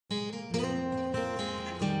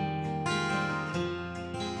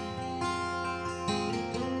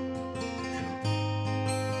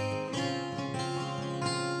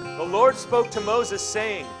Lord spoke to Moses,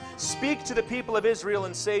 saying, Speak to the people of Israel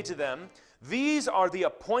and say to them, These are the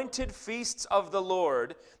appointed feasts of the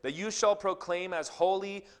Lord that you shall proclaim as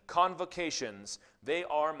holy convocations. They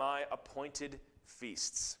are my appointed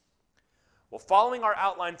feasts. Well, following our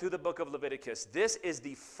outline through the book of Leviticus, this is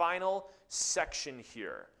the final section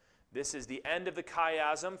here. This is the end of the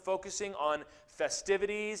chiasm, focusing on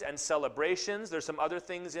festivities and celebrations. There's some other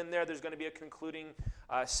things in there. There's going to be a concluding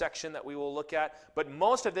section that we will look at. But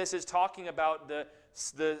most of this is talking about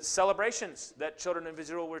the celebrations that children of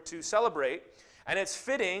Israel were to celebrate. And it's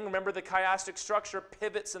fitting, remember the chiastic structure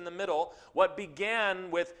pivots in the middle. What began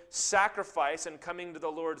with sacrifice and coming to the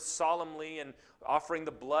Lord solemnly and offering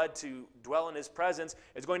the blood to dwell in his presence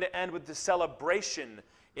is going to end with the celebration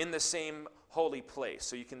in the same holy place.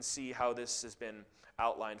 So you can see how this has been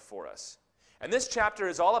outlined for us. And this chapter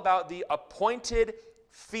is all about the appointed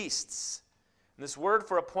feasts. And this word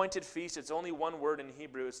for appointed feast, it's only one word in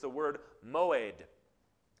Hebrew. It's the word moed.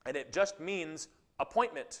 And it just means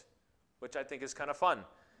appointment, which I think is kind of fun. It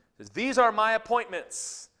says, These are my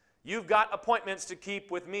appointments. You've got appointments to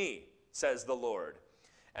keep with me, says the Lord.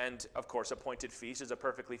 And, of course, appointed feast is a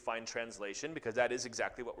perfectly fine translation because that is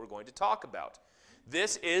exactly what we're going to talk about.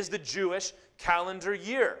 This is the Jewish calendar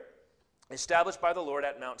year established by the Lord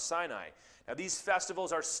at Mount Sinai. Now, these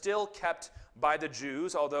festivals are still kept by the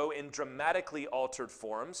Jews, although in dramatically altered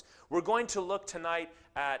forms. We're going to look tonight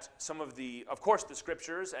at some of course, the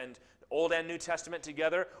scriptures and Old and New Testament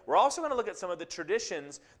together. We're also going to look at some of the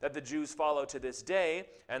traditions that the Jews follow to this day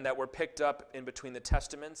and that were picked up in between the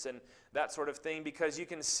Testaments and that sort of thing, because you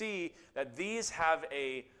can see that these have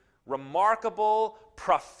a remarkable,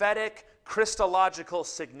 prophetic, Christological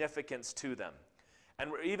significance to them.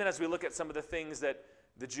 And even as we look at some of the things that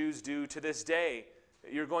the Jews do to this day,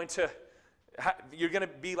 you're going to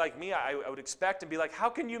be like me, I would expect, and be like, how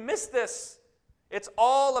can you miss this? It's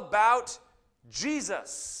all about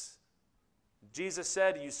Jesus. Jesus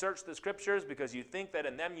said, you search the scriptures because you think that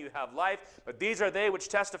in them you have life, but these are they which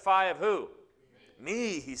testify of who?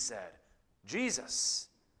 Me, he said. Jesus.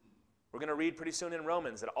 We're going to read pretty soon in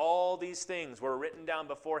Romans that all these things were written down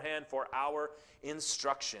beforehand for our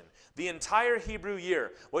instruction. The entire Hebrew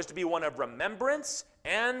year was to be one of remembrance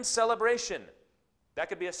and celebration. That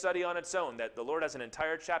could be a study on its own, that the Lord has an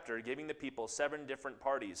entire chapter giving the people 7 different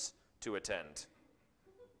parties to attend.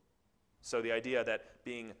 So the idea that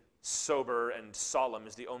being sober and solemn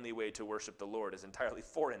is the only way to worship the Lord is entirely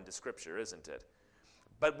foreign to Scripture, isn't it?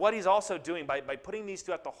 But what he's also doing by putting these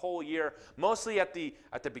throughout the whole year, mostly at the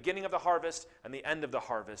beginning of the harvest and the end of the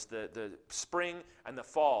harvest, the spring and the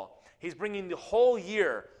fall, he's bringing the whole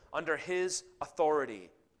year under his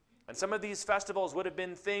authority. And some of these festivals would have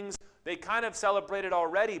been things they kind of celebrated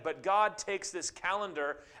already, but God takes this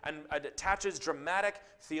calendar and attaches dramatic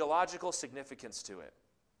theological significance to it.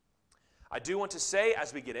 I do want to say,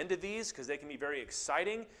 as we get into these, because they can be very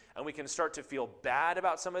exciting, and we can start to feel bad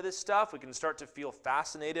about some of this stuff, we can start to feel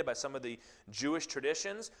fascinated by some of the Jewish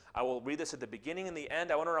traditions. I will read this at the beginning and the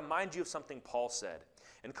end. I want to remind you of something Paul said.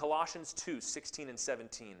 In Colossians 2:16 and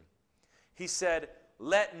 17, he said,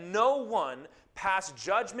 Let no one pass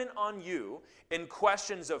judgment on you in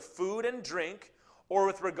questions of food and drink, or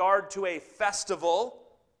with regard to a festival,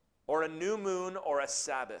 or a new moon, or a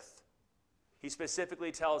Sabbath. He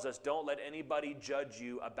specifically tells us, don't let anybody judge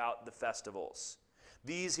you about the festivals.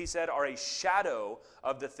 These, he said, are a shadow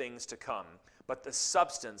of the things to come, but the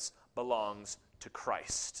substance belongs to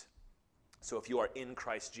Christ. So if you are in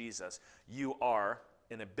Christ Jesus, you are,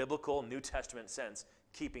 in a biblical New Testament sense,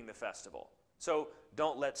 keeping the festival. So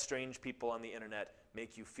don't let strange people on the internet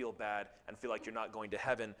make you feel bad and feel like you're not going to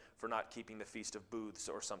heaven for not keeping the Feast of Booths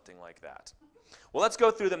or something like that. Well, let's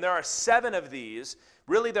go through them. There are 7 of these.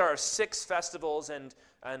 Really, there are 6 festivals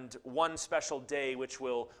and one special day, which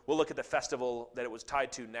we'll look at the festival that it was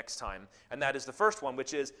tied to next time. And that is the first one,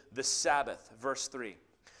 which is the Sabbath, verse 3.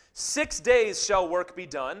 6 days shall work be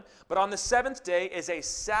done, but on the 7th day is a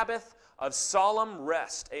Sabbath of solemn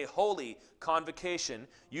rest, a holy convocation.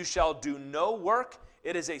 You shall do no work.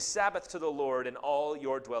 It is a Sabbath to the Lord in all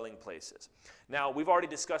your dwelling places. Now, we've already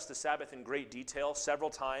discussed the Sabbath in great detail several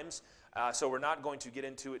times, so we're not going to get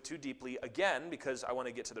into it too deeply again because I want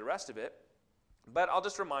to get to the rest of it. But I'll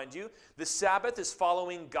just remind you, the Sabbath is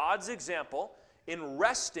following God's example in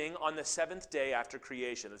resting on the 7th day after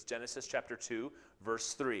creation. That's Genesis chapter 2,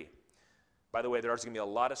 verse 3. By the way, there's going to be a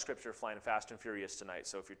lot of scripture flying fast and furious tonight,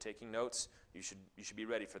 so if you're taking notes, you should be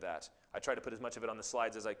ready for that. I tried to put as much of it on the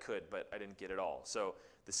slides as I could, but I didn't get it all. So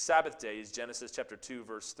the Sabbath day is Genesis chapter 2,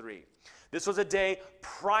 verse 3. This was a day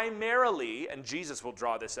primarily, and Jesus will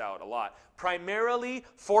draw this out a lot, primarily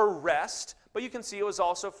for rest, but you can see it was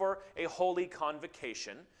also for a holy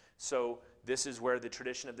convocation. So this is where the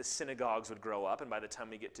tradition of the synagogues would grow up, and by the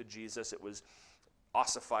time we get to Jesus, it was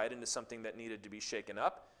ossified into something that needed to be shaken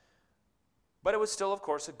up. But it was still, of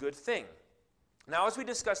course, a good thing. Now, as we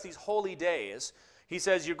discuss these holy days, he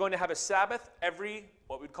says you're going to have a Sabbath every,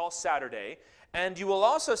 what we'd call Saturday, and you will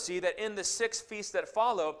also see that in the 6 feasts that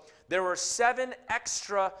follow, there were 7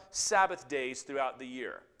 extra Sabbath days throughout the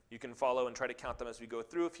year. You can follow and try to count them as we go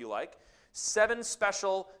through if you like. 7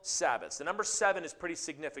 special Sabbaths. The number 7 is pretty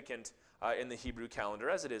significant in the Hebrew calendar,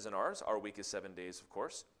 as it is in ours. Our week is 7 days, of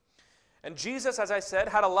course. And Jesus, as I said,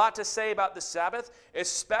 had a lot to say about the Sabbath,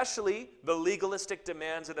 especially the legalistic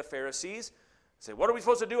demands of the Pharisees. Say, what are we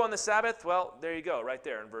supposed to do on the Sabbath? Well, there you go, right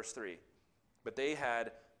there in verse 3. But they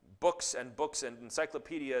had books and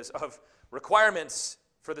encyclopedias of requirements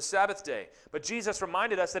for the Sabbath day. But Jesus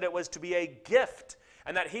reminded us that it was to be a gift,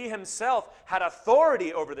 and that he himself had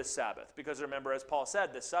authority over the Sabbath. Because remember, as Paul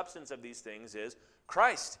said, the substance of these things is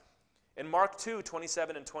Christ. In Mark 2,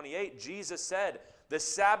 27 and 28, Jesus said, the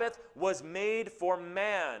Sabbath was made for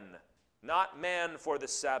man, not man for the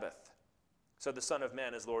Sabbath. So the Son of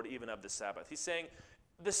Man is Lord even of the Sabbath. He's saying,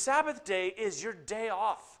 the Sabbath day is your day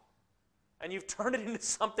off. And you've turned it into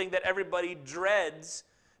something that everybody dreads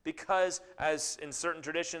because, as in certain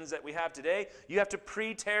traditions that we have today, you have to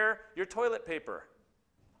pre-tear your toilet paper.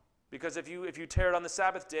 Because if you tear it on the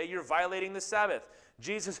Sabbath day, you're violating the Sabbath.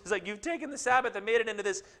 Jesus is like, you've taken the Sabbath and made it into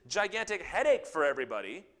this gigantic headache for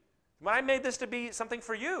everybody. When I made this to be something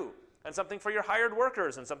for you, and something for your hired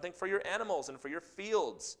workers, and something for your animals, and for your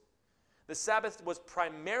fields. The Sabbath was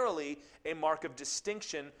primarily a mark of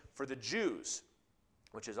distinction for the Jews,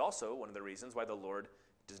 which is also one of the reasons why the Lord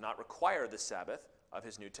does not require the Sabbath of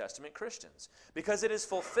his New Testament Christians, because it is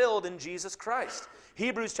fulfilled in Jesus Christ.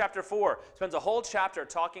 Hebrews chapter 4 spends a whole chapter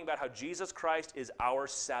talking about how Jesus Christ is our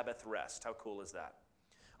Sabbath rest. How cool is that?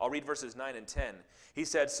 I'll read verses 9 and 10. He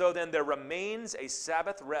said, so then there remains a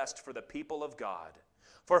Sabbath rest for the people of God.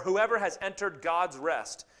 For whoever has entered God's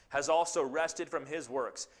rest has also rested from his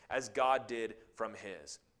works, as God did from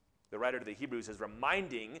his. The writer to the Hebrews is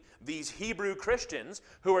reminding these Hebrew Christians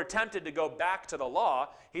who are tempted to go back to the law.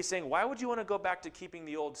 He's saying, why would you want to go back to keeping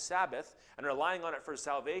the old Sabbath and relying on it for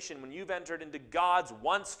salvation when you've entered into God's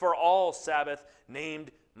once-for-all Sabbath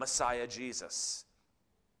named Messiah Jesus?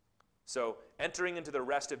 So entering into the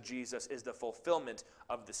rest of Jesus is the fulfillment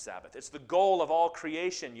of the Sabbath. It's the goal of all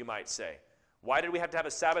creation, you might say. Why did we have to have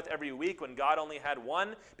a Sabbath every week when God only had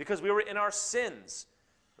one? Because we were in our sins.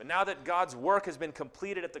 But now that God's work has been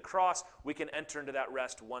completed at the cross, we can enter into that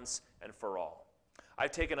rest once and for all.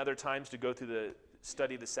 I've taken other times to go through the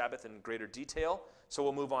study of the Sabbath in greater detail, so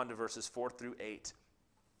we'll move on to verses 4 through 8.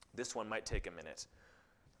 This one might take a minute.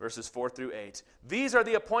 Verses 4 through 8. These are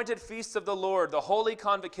the appointed feasts of the Lord, the holy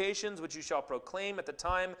convocations which you shall proclaim at the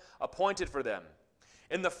time appointed for them.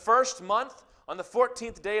 In the first month, on the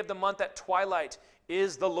 14th day of the month at twilight,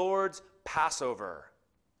 is the Lord's Passover.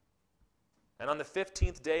 And on the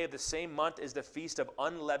 15th day of the same month is the feast of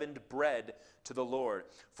unleavened bread to the Lord.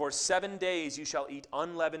 For 7 days you shall eat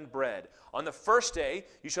unleavened bread. On the first day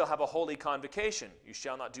you shall have a holy convocation. You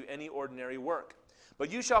shall not do any ordinary work.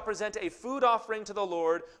 But you shall present a food offering to the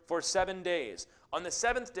Lord for 7 days. On the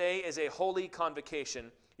 7th day is a holy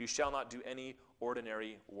convocation. You shall not do any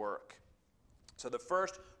ordinary work. So the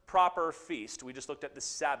first proper feast, we just looked at the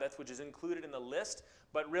Sabbath, which is included in the list,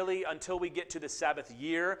 but really until we get to the Sabbath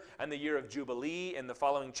year and the year of Jubilee in the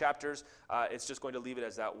following chapters, it's just going to leave it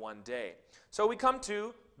as that one day. So we come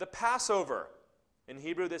to the Passover. In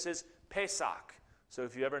Hebrew, this is Pesach. So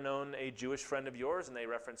if you've ever known a Jewish friend of yours and they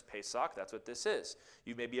reference Pesach, that's what this is.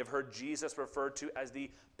 You maybe have heard Jesus referred to as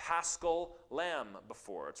the Paschal Lamb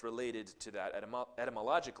before. It's related to that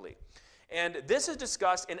etymologically. And this is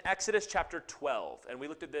discussed in Exodus chapter 12. And we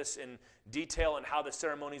looked at this in detail on how the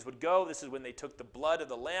ceremonies would go. This is when they took the blood of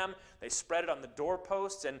the lamb, they spread it on the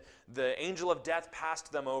doorposts, and the angel of death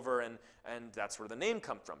passed them over, and that's where the name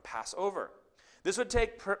comes from, Passover. This would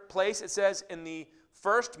take place, it says, in the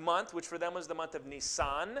first month, which for them was the month of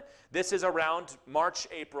Nisan. This is around March,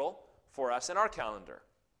 April for us in our calendar.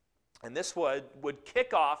 And this would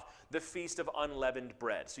kick off the Feast of Unleavened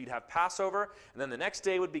Bread. So you'd have Passover, and then the next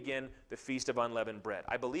day would begin the Feast of Unleavened Bread.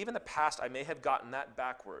 I believe in the past I may have gotten that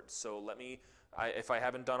backwards. So let me, if I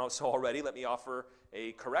haven't done so already, let me offer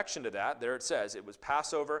a correction to that. There it says it was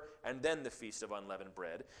Passover and then the Feast of Unleavened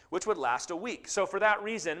Bread, which would last a week. So for that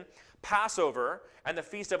reason, Passover and the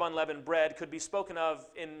Feast of Unleavened Bread could be spoken of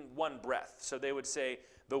in one breath. So they would say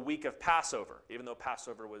the week of Passover. Even though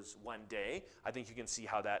Passover was one day, I think you can see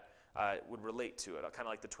how that would relate to it, kind of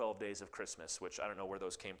like the 12 days of Christmas, which I don't know where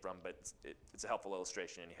those came from, but it's a helpful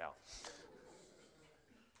illustration anyhow.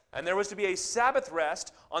 And there was to be a Sabbath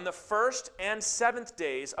rest on the first and seventh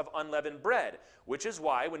days of unleavened bread, which is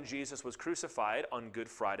why when Jesus was crucified on Good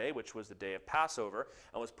Friday, which was the day of Passover,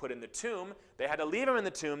 and was put in the tomb, they had to leave him in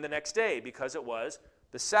the tomb the next day because it was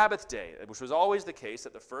the Sabbath day, which was always the case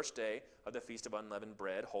that the first day of the Feast of Unleavened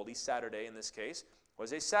Bread, Holy Saturday in this case,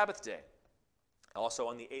 was a Sabbath day. Also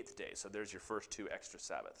on the 8th day, so there's your first 2 extra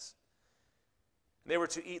Sabbaths. They were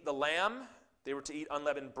to eat the lamb. They were to eat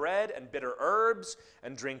unleavened bread and bitter herbs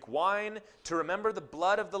and drink wine to remember the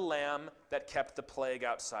blood of the lamb that kept the plague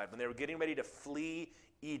outside when they were getting ready to flee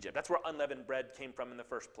Egypt. That's where unleavened bread came from in the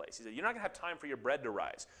first place. He said, you're not going to have time for your bread to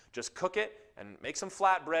rise. Just cook it and make some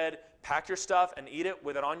flat bread, pack your stuff, and eat it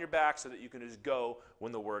with it on your back so that you can just go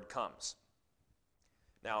when the word comes.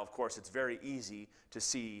 Now, of course, it's very easy to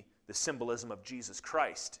see the symbolism of Jesus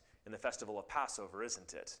Christ in the festival of Passover,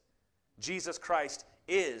 isn't it? Jesus Christ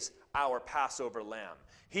is our Passover lamb.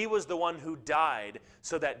 He was the one who died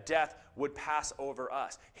so that death would pass over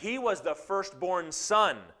us. He was the firstborn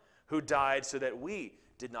son who died so that we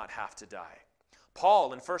did not have to die.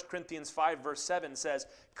 Paul in 1 Corinthians 5 verse 7 says,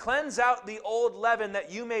 "Cleanse out the old leaven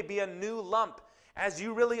that you may be a new lump, as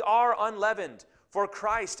you really are unleavened. For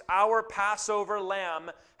Christ, our Passover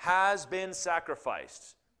lamb, has been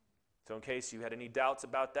sacrificed." So in case you had any doubts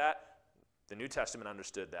about that, the New Testament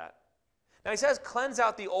understood that. Now he says, cleanse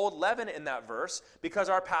out the old leaven in that verse because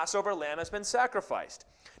our Passover lamb has been sacrificed.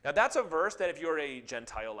 Now that's a verse that if you're a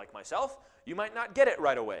Gentile like myself, you might not get it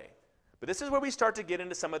right away. But this is where we start to get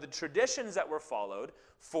into some of the traditions that were followed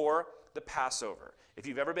for the Passover. If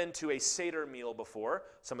you've ever been to a Seder meal before,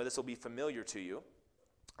 some of this will be familiar to you.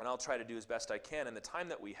 And I'll try to do as best I can in the time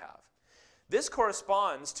that we have. This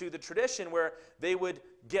corresponds to the tradition where they would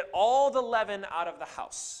get all the leaven out of the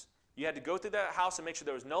house. You had to go through that house and make sure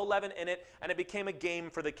there was no leaven in it, and it became a game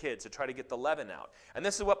for the kids to try to get the leaven out. And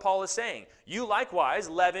this is what Paul is saying. You likewise,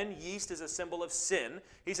 leaven, yeast is a symbol of sin.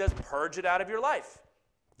 He says, purge it out of your life.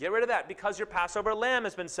 Get rid of that because your Passover lamb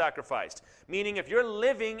has been sacrificed. Meaning if you're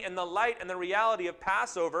living in the light and the reality of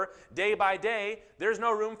Passover day by day, there's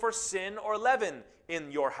no room for sin or leaven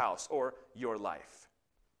in your house or your life.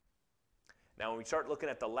 Now when we start looking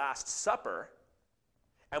at the Last Supper,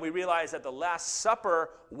 and we realize that the Last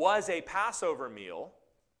Supper was a Passover meal,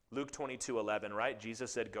 Luke 22:11, right?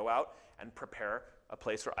 Jesus said, go out and prepare a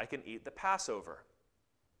place where I can eat the Passover.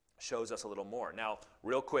 Shows us a little more. Now,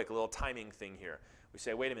 real quick, a little timing thing here. We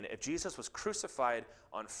say, wait a minute, if Jesus was crucified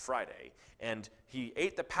on Friday and he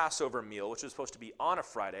ate the Passover meal, which was supposed to be on a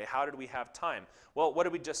Friday, how did we have time? Well, what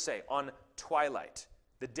did we just say? On twilight.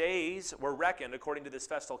 The days were reckoned, according to this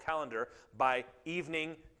festal calendar, by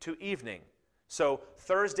evening to evening. So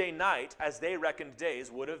Thursday night, as they reckoned days,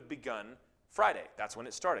 would have begun Friday. That's when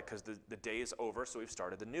it started, because the day is over, so we've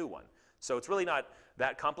started the new one. So it's really not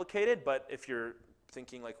that complicated, but if you're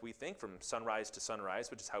thinking like we think, from sunrise to sunrise,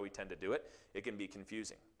 which is how we tend to do it, it can be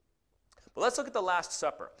confusing. But let's look at the Last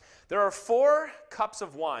Supper. There are 4 cups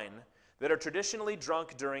of wine that are traditionally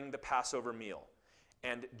drunk during the Passover meal.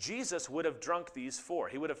 And Jesus would have drunk these 4.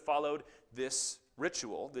 He would have followed this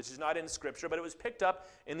ritual. This is not in Scripture, but it was picked up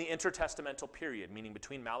in the intertestamental period, meaning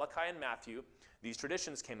between Malachi and Matthew, these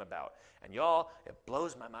traditions came about. And y'all, it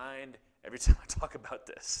blows my mind every time I talk about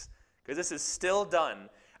this, because this is still done,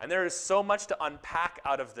 and there is so much to unpack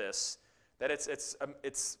out of this that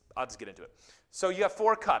I'll just get into it. So you have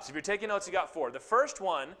 4 cups. If you're taking notes, you got 4. The first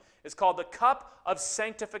one is called the cup of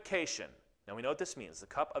sanctification. Now we know what this means, the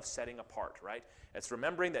cup of setting apart, right? It's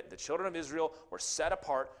remembering that the children of Israel were set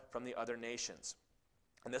apart from the other nations.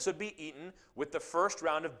 And this would be eaten with the first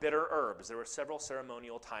round of bitter herbs. There were several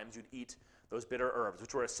ceremonial times you'd eat those bitter herbs,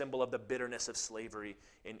 which were a symbol of the bitterness of slavery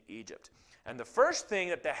in Egypt. And the first thing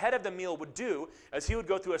that the head of the meal would do is he would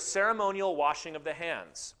go through a ceremonial washing of the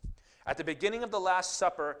hands. At the beginning of the Last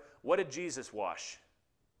Supper, what did Jesus wash?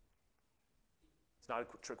 It's not a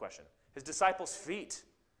trick question. His disciples' feet.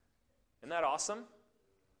 Isn't that awesome?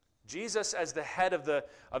 Jesus, as the head of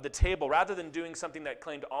the table, rather than doing something that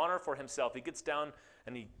claimed honor for himself, he gets down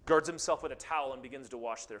and he girds himself with a towel and begins to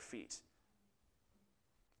wash their feet.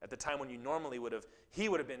 At the time when he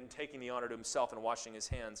would have been taking the honor to himself and washing his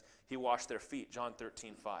hands, he washed their feet, John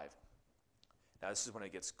 13:5. Now this is when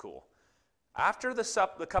it gets cool. After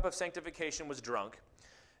the cup of sanctification was drunk,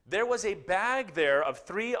 there was a bag there of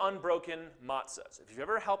 3 unbroken matzahs. If you've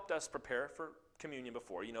ever helped us prepare for communion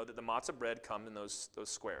before, you know that the matzah bread come in those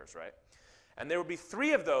squares, right? And there would be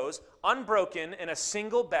 3 of those unbroken in a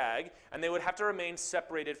single bag, and they would have to remain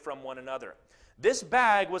separated from one another. This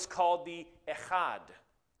bag was called the echad,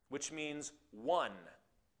 which means one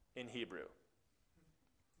in Hebrew.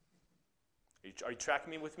 Are you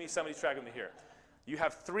tracking me with me? Somebody's tracking me here. You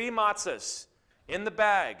have 3 matzahs in the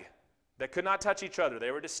bag that could not touch each other.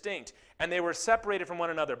 They were distinct, and they were separated from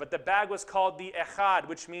one another. But the bag was called the echad,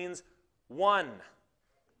 which means one.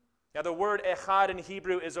 Now, the word echad in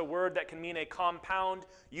Hebrew is a word that can mean a compound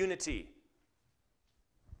unity.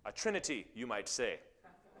 A trinity, you might say.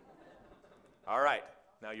 All right.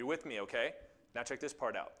 Now, you're with me, okay? Now, check this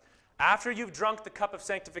part out. After you've drunk the cup of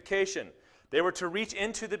sanctification, they were to reach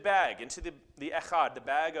into the bag, into the echad, the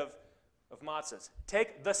bag of matzahs.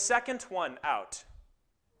 Take the second one out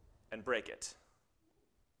and break it.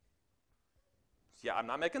 Yeah, I'm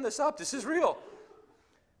not making this up. This is real.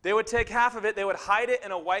 They would take half of it, they would hide it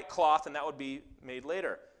in a white cloth, and that would be made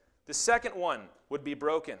later. The second one would be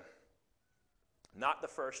broken. Not the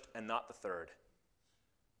first and not the third.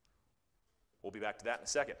 We'll be back to that in a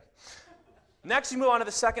second. Next, we move on to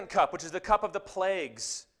the second cup, which is the cup of the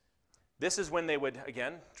plagues. This is when they would,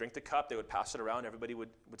 again, drink the cup. They would pass it around. Everybody would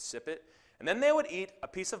sip it. And then they would eat a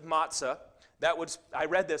piece of matzah that was, I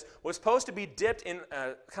read this, was supposed to be dipped in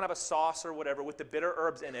kind of a sauce or whatever with the bitter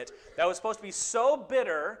herbs in it. That was supposed to be so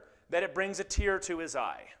bitter that it brings a tear to his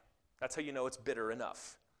eye. That's how you know it's bitter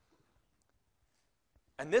enough.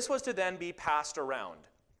 And this was to then be passed around.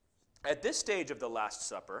 At this stage of the Last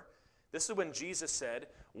Supper, this is when Jesus said,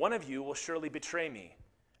 "One of you will surely betray me."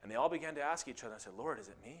 And they all began to ask each other and said, "Lord, is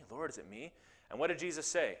it me? Lord, is it me?" And what did Jesus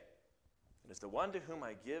say? "It is the one to whom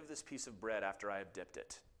I give this piece of bread after I have dipped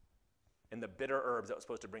it in the bitter herbs that was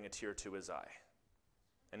supposed to bring a tear to his eye."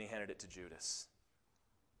 And he handed it to Judas.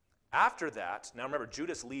 After that, now remember,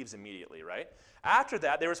 Judas leaves immediately, right? After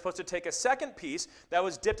that, they were supposed to take a second piece that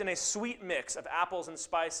was dipped in a sweet mix of apples and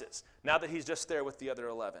spices, now that he's just there with the other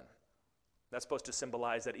 11. That's supposed to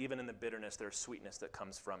symbolize that even in the bitterness, there's sweetness that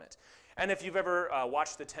comes from it. And if you've ever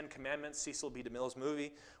watched the Ten Commandments, Cecil B. DeMille's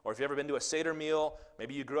movie, or if you've ever been to a Seder meal,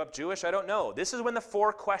 maybe you grew up Jewish, I don't know. This is when the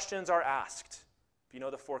 4 questions are asked. If you know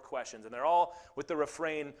the 4 questions. And they're all with the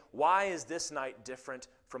refrain, "Why is this night different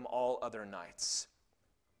from all other nights?"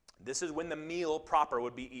 This is when the meal proper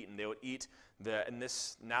would be eaten. They would eat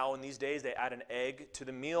now in these days, they add an egg to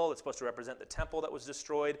the meal. It's supposed to represent the temple that was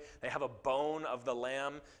destroyed. They have a bone of the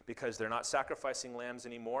lamb because they're not sacrificing lambs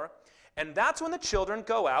anymore. And that's when the children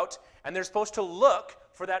go out and they're supposed to look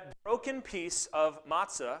for that broken piece of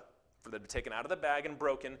matzah, for them to be taken out of the bag and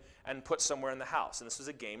broken and put somewhere in the house. And this was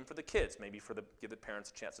a game for the kids, maybe give the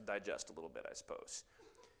parents a chance to digest a little bit, I suppose.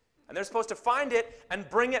 And they're supposed to find it and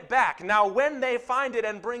bring it back. Now, when they find it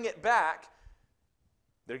and bring it back,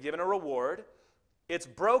 they're given a reward. It's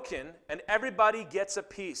broken, and everybody gets a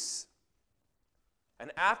piece. And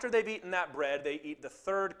after they've eaten that bread, they eat the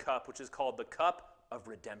third cup, which is called the cup of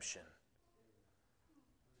redemption.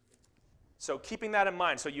 So keeping that in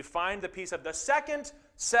mind, so you find the piece of the second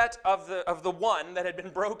set of the one that had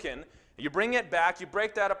been broken. You bring it back, you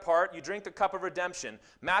break that apart, you drink the cup of redemption.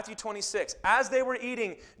 Matthew 26, as they were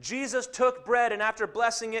eating, Jesus took bread, and after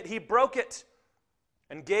blessing it, he broke it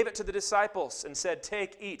and gave it to the disciples and said,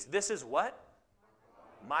 "Take, eat. This is what?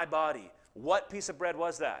 My body." What piece of bread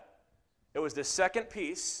was that? It was the second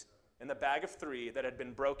piece in the bag of 3 that had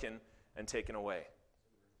been broken and taken away.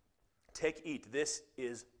 Take, eat. This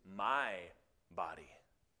is my body.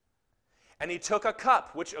 And he took a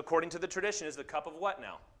cup, which according to the tradition is the cup of what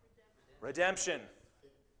now? Redemption.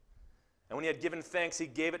 And when he had given thanks, he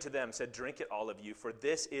gave it to them, said, "Drink it, all of you, for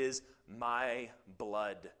this is my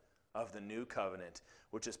blood of the new covenant,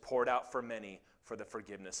 which is poured out for many for the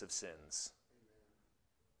forgiveness of sins."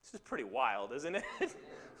 This is pretty wild, isn't it?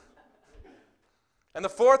 And the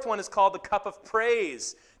fourth one is called the cup of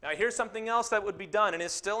praise. Now here's something else that would be done, and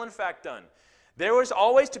is still in fact done. There was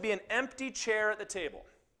always to be an empty chair at the table.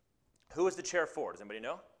 Who was the chair for? Does anybody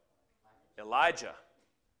know? Elijah.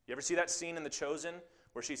 You ever see that scene in The Chosen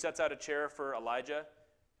where she sets out a chair for Elijah,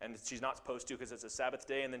 and she's not supposed to because it's a Sabbath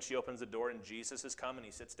day, and then she opens the door and Jesus has come and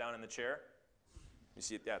he sits down in the chair? You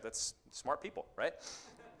see, yeah, that's smart people, right?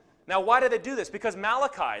 Now, why did they do this? Because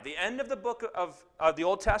Malachi, the end of the book of the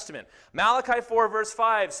Old Testament, Malachi 4 verse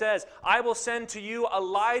 5 says, "I will send to you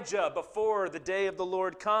Elijah before the day of the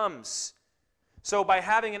Lord comes." So by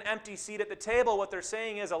having an empty seat at the table, what they're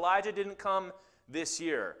saying is Elijah didn't come this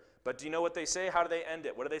year. But do you know what they say? How do they end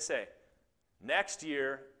it? What do they say? Next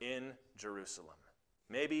year in Jerusalem.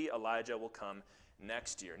 Maybe Elijah will come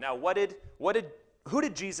next year. Now, who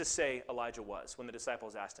did Jesus say Elijah was when the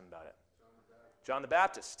disciples asked him about it? John the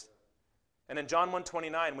Baptist. And in John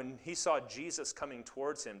 1:29, when he saw Jesus coming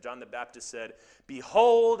towards him, John the Baptist said,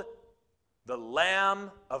 "Behold, the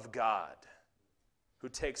Lamb of God, who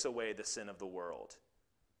takes away the sin of the world."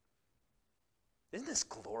 Isn't this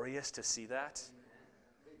glorious to see that?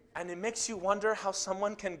 And it makes you wonder how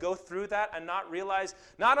someone can go through that and not realize,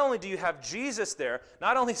 not only do you have Jesus there,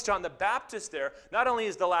 not only is John the Baptist there, not only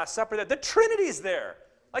is the Last Supper there, the Trinity's there.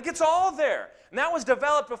 Like, it's all there. And that was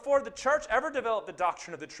developed before the church ever developed the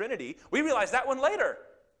doctrine of the Trinity. We realized that one later.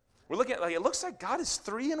 We're looking at, like, it looks like God is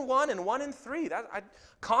 3 in 1 and 1 in 3.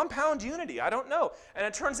 Compound unity, I don't know. And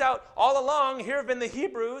it turns out all along, here have been the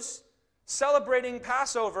Hebrews celebrating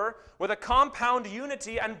Passover with a compound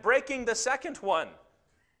unity and breaking the second one.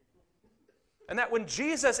 And that when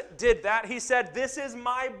Jesus did that, he said, "This is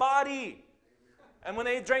my body." And when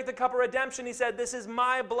they drank the cup of redemption, he said, "This is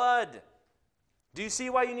my blood." Do you see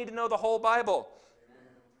why you need to know the whole Bible?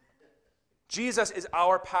 Jesus is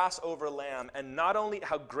our Passover lamb. And not only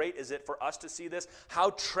how great is it for us to see this,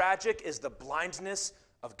 how tragic is the blindness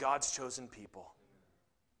of God's chosen people.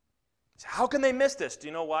 How can they miss this? Do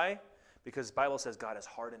you know why? Because the Bible says God has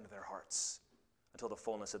hardened their hearts until the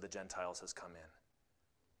fullness of the Gentiles has come in.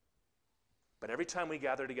 But every time we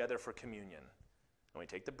gather together for communion, and we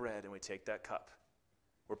take the bread and we take that cup,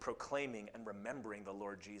 we're proclaiming and remembering the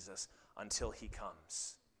Lord Jesus until he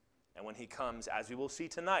comes. And when he comes, as we will see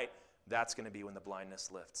tonight, that's going to be when the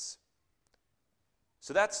blindness lifts.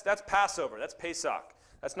 So that's Passover. That's Pesach.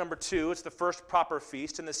 That's number 2. It's the first proper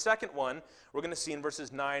feast. And the second one, we're going to see in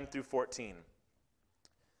verses 9 through 14.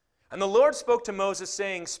 "And the Lord spoke to Moses,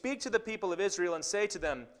 saying, Speak to the people of Israel and say to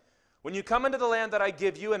them, When you come into the land that I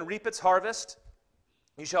give you and reap its harvest,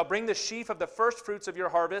 you shall bring the sheaf of the first fruits of your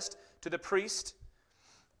harvest to the priest,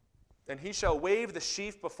 and he shall wave the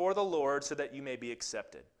sheaf before the Lord so that you may be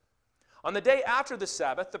accepted. On the day after the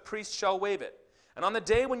Sabbath, the priest shall wave it. And on the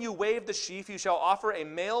day when you wave the sheaf, you shall offer a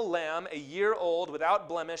male lamb, a year old, without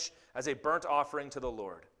blemish, as a burnt offering to the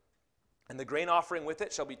Lord. And the grain offering with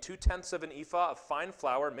it shall be 2/10 of an ephah of fine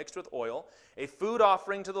flour mixed with oil, a food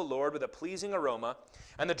offering to the Lord with a pleasing aroma.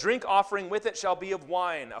 And the drink offering with it shall be of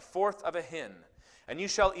wine, 1/4 of a hin. And you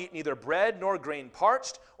shall eat neither bread nor grain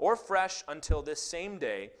parched or fresh until this same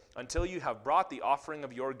day, until you have brought the offering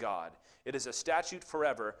of your God. It is a statute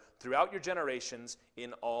forever throughout your generations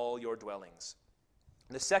in all your dwellings."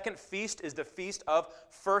 The second feast is the Feast of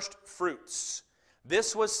First Fruits.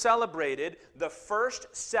 This was celebrated the first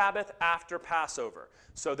Sabbath after Passover.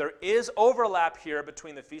 So there is overlap here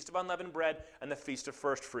between the Feast of Unleavened Bread and the Feast of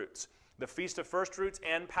First Fruits. The Feast of First Fruits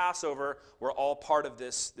and Passover were all part of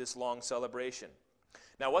this long celebration.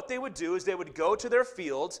 Now what they would do is they would go to their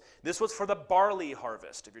fields. This was for the barley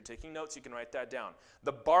harvest. If you're taking notes, you can write that down.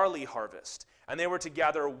 The barley harvest. And they were to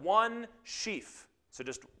gather one sheaf, so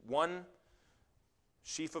just one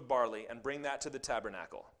sheaf of barley, and bring that to the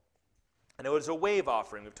tabernacle. And it was a wave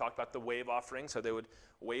offering. We've talked about the wave offering, so they would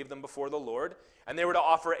wave them before the Lord. And they were to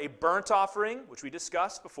offer a burnt offering, which we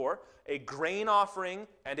discussed before, a grain offering,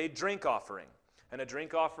 and a drink offering. And a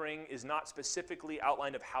drink offering is not specifically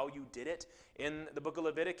outlined of how you did it in the book of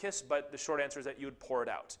Leviticus, but the short answer is that you would pour it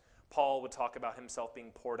out. Paul would talk about himself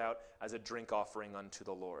being poured out as a drink offering unto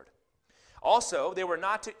the Lord. Also, they were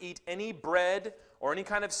not to eat any bread or any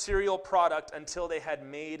kind of cereal product until they had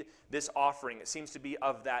made this offering. It seems to be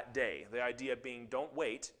of that day. The idea being, don't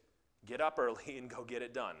wait, get up early and go get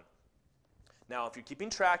it done. Now, if you're keeping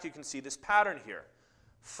track, you can see this pattern here.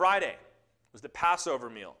 Friday was the Passover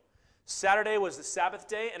meal. Saturday was the Sabbath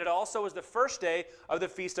day, and it also was the first day of the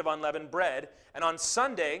Feast of Unleavened Bread. And on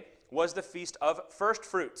Sunday was the Feast of First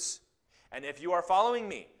Fruits. And if you are following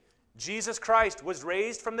me, Jesus Christ was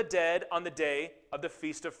raised from the dead on the day of the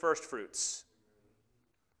Feast of First Fruits.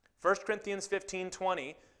 1 Corinthians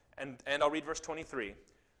 15:20, and I'll read verse 23.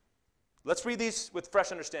 Let's read these with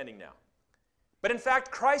fresh understanding now. "But in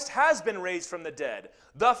fact, Christ has been raised from the dead,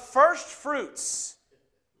 the first fruits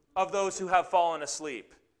of those who have fallen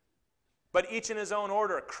asleep. But each in his own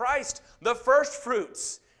order. Christ, the first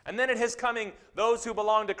fruits. And then at his coming, those who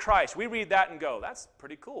belong to Christ." We read that and go, "That's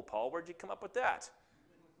pretty cool, Paul. Where'd you come up with that?"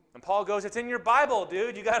 And Paul goes, "It's in your Bible,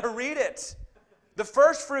 dude. You got to read it." The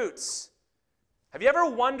first fruits. Have you ever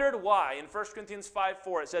wondered why in 1 Corinthians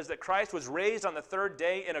 5:4 it says that Christ was raised on the third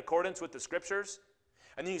day in accordance with the Scriptures?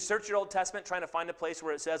 And then you search your Old Testament trying to find a place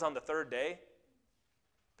where it says on the third day.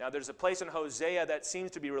 Now there's a place in Hosea that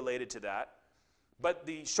seems to be related to that. But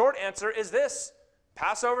the short answer is this.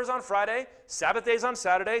 Passover's on Friday, Sabbath day's on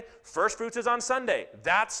Saturday, first fruits is on Sunday.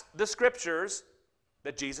 That's the Scriptures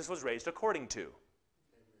that Jesus was raised according to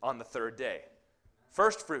on the third day.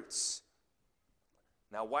 First fruits.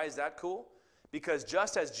 Now why is that cool? Because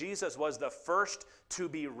just as Jesus was the first to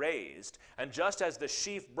be raised, and just as the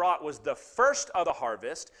sheaf brought was the first of the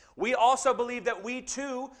harvest, we also believe that we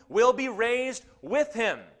too will be raised with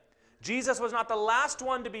him. Jesus was not the last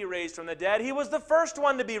one to be raised from the dead. He was the first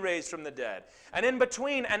one to be raised from the dead. And in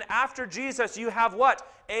between and after Jesus, you have what?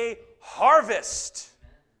 A harvest.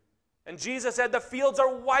 And Jesus said, the fields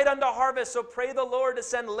are white unto harvest, so pray the Lord to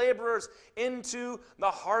send laborers into the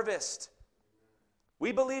harvest.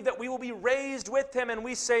 We believe that we will be raised with him, and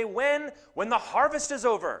we say when? When the harvest is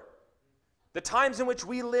over. The times in which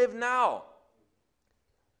we live now.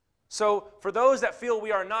 So for those that feel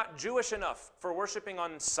we are not Jewish enough for worshiping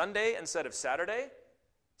on Sunday instead of Saturday,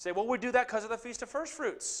 say, well, we do that because of the Feast of First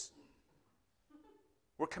Fruits.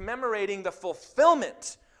 We're commemorating the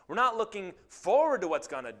fulfillment. We're not looking forward to what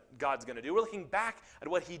God's going to do. We're looking back at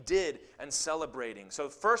what he did and celebrating. So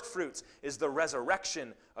first fruits is the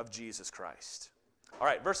resurrection of Jesus Christ. All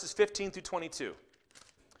right, verses 15 through 22.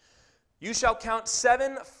 You shall count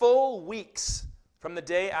 7 full weeks from the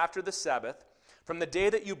day after the Sabbath, from the day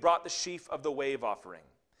that you brought the sheaf of the wave offering.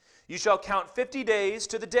 You shall count 50 days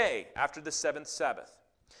to the day after the 7th Sabbath.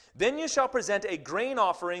 Then you shall present a grain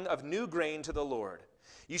offering of new grain to the Lord.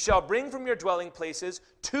 You shall bring from your dwelling places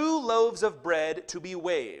 2 loaves of bread to be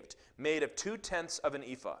waved, made of 2/10 of an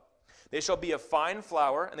ephah. They shall be of fine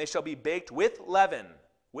flour, and they shall be baked with leaven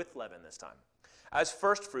this time, as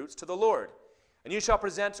first fruits to the Lord. And you shall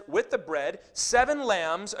present with the bread 7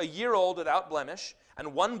 lambs a year old without blemish,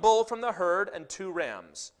 and 1 bull from the herd, and 2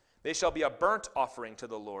 rams. They shall be a burnt offering to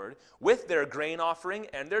the Lord, with their grain offering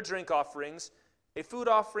and their drink offerings, a food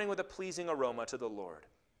offering with a pleasing aroma to the Lord.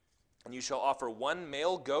 And you shall offer 1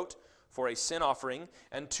 male goat for a sin offering,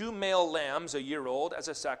 and 2 male lambs a year old as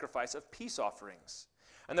a sacrifice of peace offerings.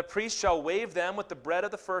 And the priest shall wave them with the bread of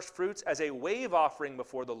the first fruits as a wave offering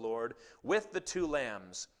before the Lord, with the 2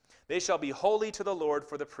 lambs. They shall be holy to the Lord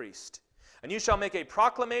for the priest. And you shall make a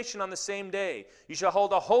proclamation on the same day. You shall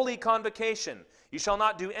hold a holy convocation. You shall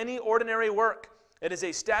not do any ordinary work. It is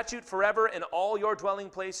a statute forever in all your dwelling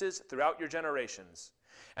places throughout your generations.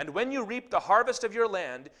 And when you reap the harvest of your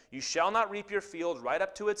land, you shall not reap your field right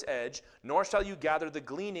up to its edge, nor shall you gather the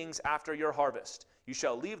gleanings after your harvest. You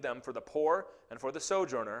shall leave them for the poor and for the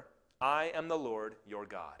sojourner. I am the Lord your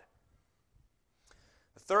God.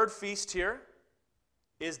 The third feast here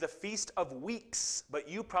is the Feast of Weeks, but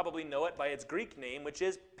you probably know it by its Greek name, which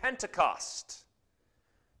is Pentecost.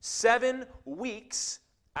 7 weeks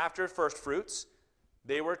after first fruits,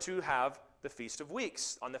 they were to have the Feast of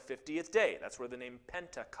Weeks on the 50th day. That's where the name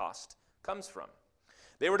Pentecost comes from.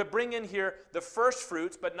 They were to bring in here the first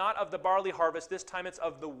fruits, but not of the barley harvest. This time it's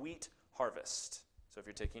of the wheat harvest. So if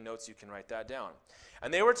you're taking notes, you can write that down.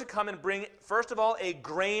 And they were to come and bring, first of all, a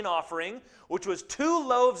grain offering, which was 2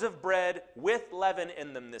 loaves of bread with leaven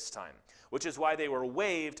in them this time, which is why they were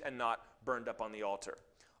waved and not burned up on the altar.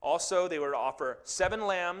 Also, they were to offer 7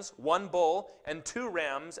 lambs, 1 bull, and 2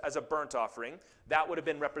 rams as a burnt offering. That would have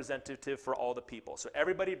been representative for all the people. So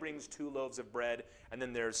everybody brings 2 loaves of bread, and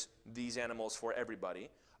then there's these animals for everybody.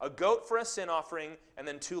 A goat for a sin offering, and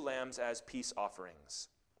then 2 lambs as peace offerings.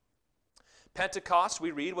 Pentecost,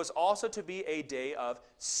 we read, was also to be a day of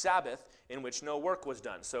Sabbath in which no work was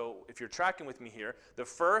done. So if you're tracking with me here, the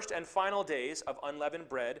first and final days of unleavened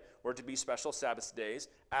bread were to be special Sabbath days,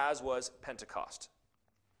 as was Pentecost.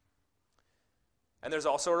 And there's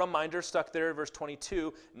also a reminder stuck there in verse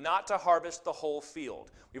 22, not to harvest the whole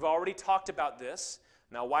field. We've already talked about this.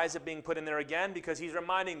 Now, why is it being put in there again? Because he's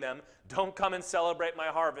reminding them, don't come and celebrate my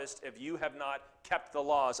harvest if you have not kept the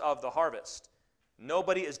laws of the harvest.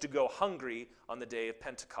 Nobody is to go hungry on the day of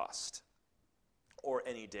Pentecost, or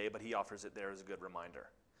any day, but he offers it there as a good reminder.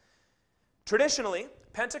 Traditionally,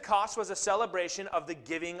 Pentecost was a celebration of the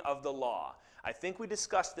giving of the law. I think we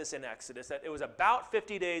discussed this in Exodus, that it was about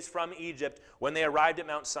 50 days from Egypt when they arrived at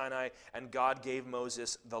Mount Sinai and God gave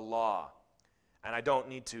Moses the law. And I don't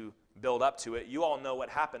need to build up to it. You all know what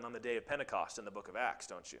happened on the day of Pentecost in the book of Acts,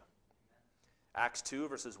 don't you? Acts 2,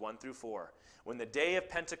 verses 1 through 4. When the day of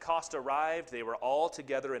Pentecost arrived, they were all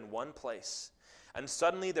together in one place. And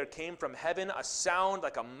suddenly there came from heaven a sound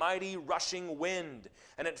like a mighty rushing wind,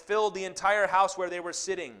 and it filled the entire house where they were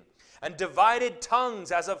sitting. And divided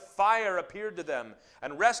tongues as of fire appeared to them,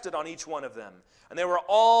 and rested on each one of them. And they were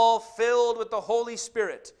all filled with the Holy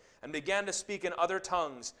Spirit, and began to speak in other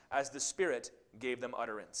tongues as the Spirit gave them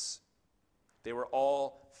utterance. They were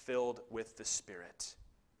all filled with the Spirit.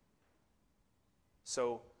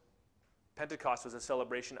 So, Pentecost was a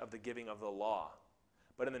celebration of the giving of the law.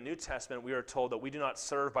 But in the New Testament, we are told that we do not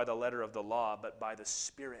serve by the letter of the law, but by the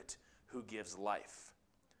Spirit who gives life.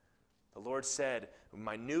 The Lord said,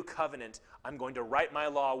 my new covenant, I'm going to write my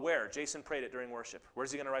law where? Jason prayed it during worship.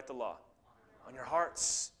 Where's he going to write the law? On your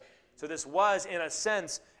hearts. So this was, in a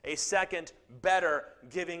sense, a second, better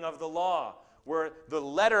giving of the law. where the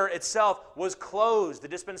letter itself was closed. The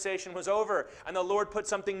dispensation was over, and the Lord put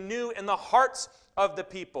something new in the hearts of the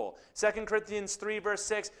people. 2 Corinthians 3 verse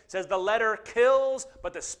 6 says, the letter kills,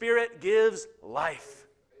 but the Spirit gives life.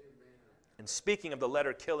 Amen. And speaking of the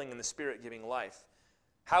letter killing and the Spirit giving life,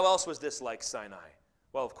 how else was this like Sinai?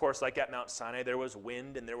 Well, of course, like at Mount Sinai, there was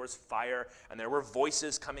wind and there was fire and there were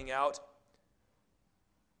voices coming out.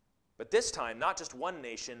 But this time, not just one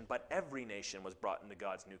nation, but every nation was brought into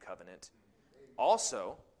God's new covenant.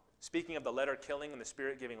 Also, speaking of the letter killing and the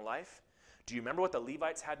Spirit giving life, do you remember what the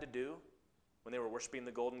Levites had to do when they were worshiping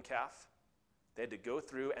the golden calf? They had to go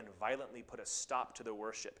through and violently put a stop to the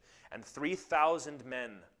worship. And 3,000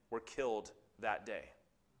 men were killed that day.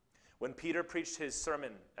 When Peter preached his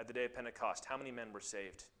sermon at the day of Pentecost, how many men were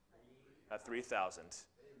saved? 3,000.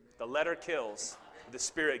 The letter kills, the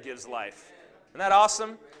Spirit gives life. Isn't that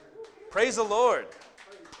awesome? Praise the Lord.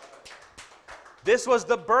 This was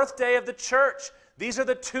the birthday of the church. These are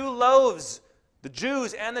the two loaves, the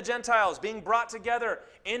Jews and the Gentiles, being brought together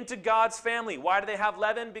into God's family. Why do they have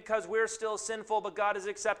leaven? Because we're still sinful, but God has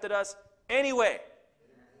accepted us anyway.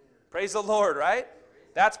 Praise the Lord, right?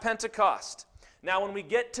 That's Pentecost. Now, when we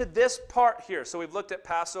get to this part here, so we've looked at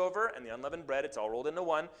Passover and the unleavened bread. It's all rolled into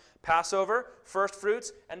one. Passover, first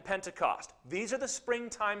fruits, and Pentecost. These are the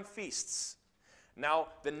springtime feasts. Now,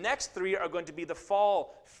 the next three are going to be the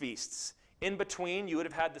fall feasts. In between, you would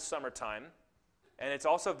have had the summertime. And it's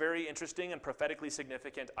also very interesting and prophetically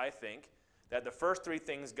significant, I think, that the first three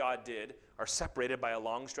things God did are separated by a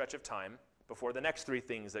long stretch of time before the next three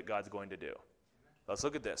things that God's going to do. Let's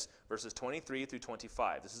look at this, verses 23 through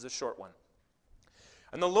 25. This is a short one.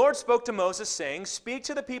 And the Lord spoke to Moses, saying, speak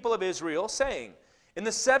to the people of Israel, saying, in the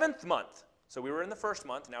 7th month, so we were in the 1st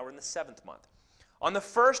month, now we're in the 7th month, on the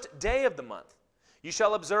 1st day of the month, you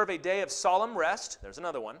shall observe a day of solemn rest, there's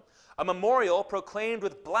another one, a memorial proclaimed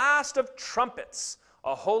with blast of trumpets,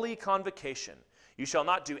 a holy convocation. You shall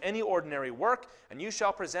not do any ordinary work, and you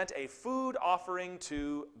shall present a food offering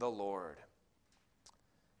to the Lord.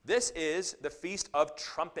 This is the Feast of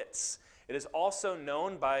Trumpets. It is also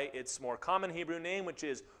known by its more common Hebrew name, which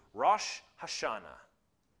is Rosh Hashanah.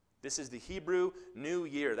 This is the Hebrew New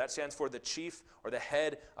Year. That stands for the chief or the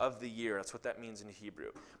head of the year. That's what that means in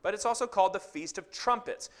Hebrew. But it's also called the Feast of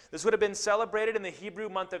Trumpets. This would have been celebrated in the Hebrew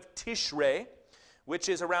month of Tishrei, which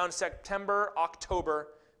is around September, October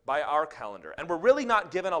by our calendar. And we're really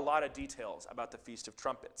not given a lot of details about the Feast of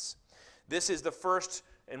Trumpets. This is the first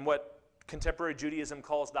in what contemporary Judaism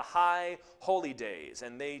calls the high holy days,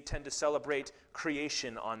 and they tend to celebrate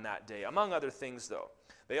creation on that day, among other things, though.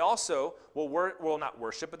 They also will not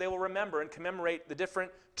worship, but they will remember and commemorate the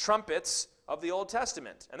different trumpets of the Old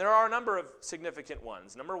Testament. And there are a number of significant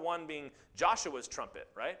ones. Number one being Joshua's trumpet,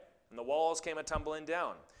 right? And the walls came a-tumbling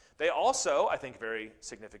down. They also, I think very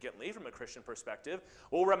significantly from a Christian perspective,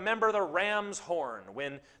 will remember the ram's horn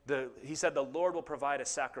when he said the Lord will provide a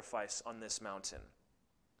sacrifice on this mountain.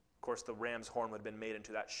 Of course, the ram's horn would have been made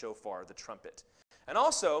into that shofar, the trumpet. And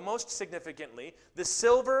also, most significantly, the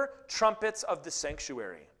silver trumpets of the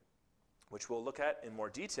sanctuary, which we'll look at in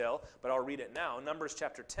more detail, but I'll read it now. Numbers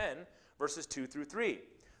chapter 10, verses 2 through 3.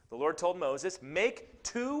 The Lord told Moses, make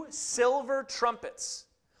 2 silver trumpets.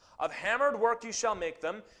 Of hammered work you shall make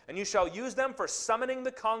them, and you shall use them for summoning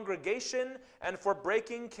the congregation and for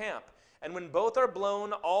breaking camp. And when both are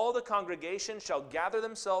blown, all the congregation shall gather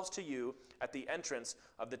themselves to you at the entrance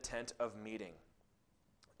of the tent of meeting.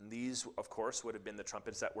 And these, of course, would have been the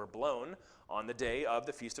trumpets that were blown on the day of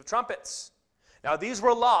the Feast of Trumpets. Now, these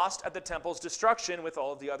were lost at the temple's destruction with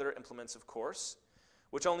all of the other implements, of course,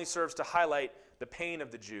 which only serves to highlight the pain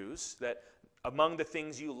of the Jews, that among the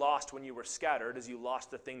things you lost when you were scattered is you lost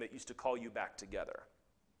the thing that used to call you back together.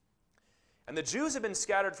 And the Jews have been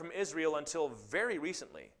scattered from Israel until very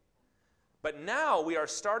recently. But now we are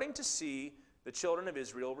starting to see the children of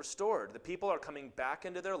Israel restored. The people are coming back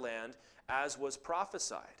into their land as was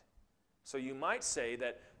prophesied. So you might say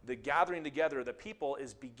that the gathering together of the people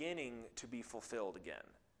is beginning to be fulfilled again.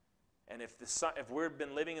 And if we've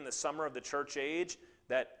been living in the summer of the church age,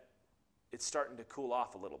 that it's starting to cool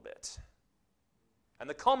off a little bit. And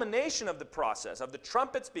the culmination of the process, of the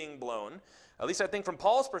trumpets being blown, at least I think from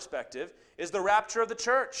Paul's perspective, is the rapture of the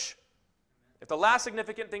church. If the last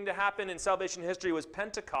significant thing to happen in salvation history was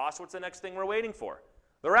Pentecost, what's the next thing we're waiting for?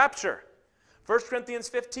 The rapture. 1 Corinthians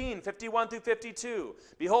 15, 51 through 52.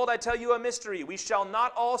 Behold, I tell you a mystery. We shall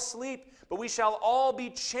not all sleep, but we shall all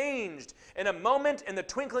be changed in a moment, in the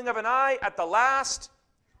twinkling of an eye, at the last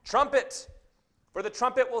trumpet. For the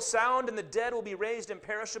trumpet will sound, and the dead will be raised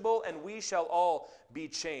imperishable, and we shall all be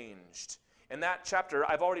changed. In that chapter,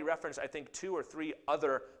 I've already referenced, I think, 2 or 3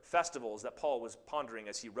 other festivals that Paul was pondering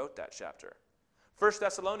as he wrote that chapter. 1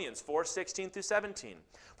 Thessalonians 4:16 through 17.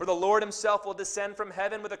 For the Lord himself will descend from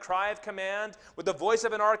heaven with a cry of command, with the voice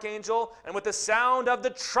of an archangel, and with the sound of the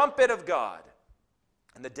trumpet of God.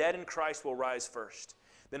 And the dead in Christ will rise first.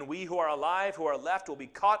 Then we who are alive, who are left, will be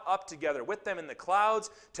caught up together with them in the clouds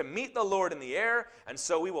to meet the Lord in the air, and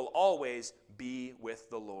so we will always be with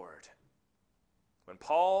the Lord. When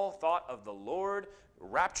Paul thought of the Lord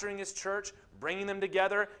rapturing his church, bringing them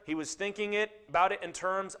together, he was thinking about it in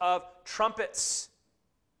terms of trumpets.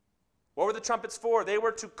 What were the trumpets for? They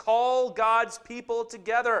were to call God's people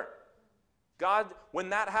together. God, when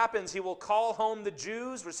that happens, he will call home the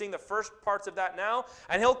Jews. We're seeing the first parts of that now.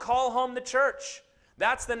 And he'll call home the church.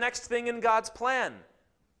 That's the next thing in God's plan.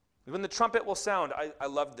 When the trumpet will sound, I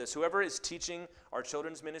love this. Whoever is teaching our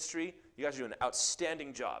children's ministry, you guys are doing an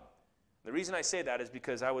outstanding job. The reason I say that is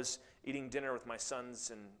because I was eating dinner with my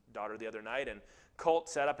sons and daughter the other night, and Colt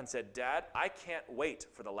sat up and said, Dad, I can't wait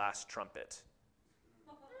for the last trumpet.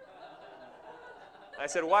 I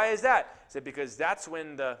said, why is that? He said, because that's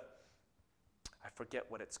when I forget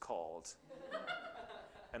what it's called.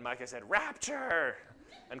 And Micah said, rapture.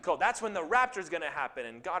 And Colt, that's when the rapture is going to happen,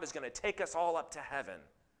 and God is going to take us all up to heaven.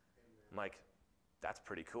 I'm like, that's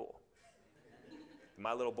pretty cool.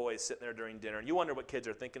 My little boy is sitting there during dinner, and you wonder what kids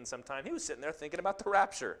are thinking sometimes. He was sitting there thinking about the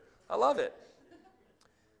rapture. I love it.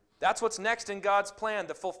 That's what's next in God's plan,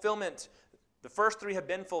 the fulfillment. The first three have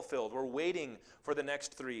been fulfilled. We're waiting for the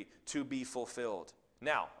next three to be fulfilled.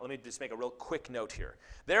 Now, let me just make a real quick note here.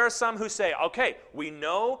 There are some who say, okay, we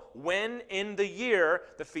know when in the year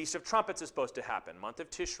the Feast of Trumpets is supposed to happen. Month of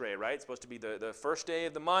Tishrei, right? It's supposed to be the first day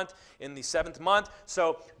of the month in the 7th month.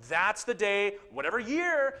 So that's the day, whatever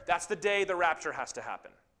year, that's the day the rapture has to happen.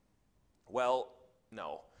 Well,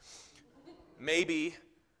 no. Maybe,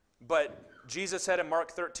 but Jesus said in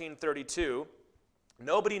Mark 13:32,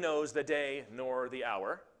 nobody knows the day nor the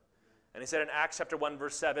hour. And he said in Acts chapter 1,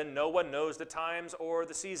 verse 7, no one knows the times or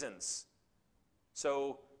the seasons.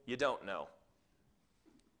 So you don't know.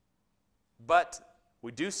 But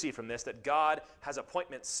we do see from this that God has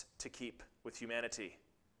appointments to keep with humanity.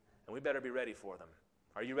 And we better be ready for them.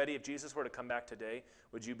 Are you ready? If Jesus were to come back today,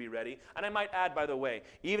 would you be ready? And I might add, by the way,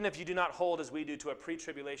 even if you do not hold as we do to a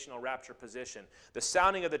pre-tribulational rapture position, the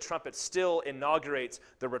sounding of the trumpet still inaugurates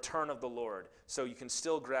the return of the Lord. So you can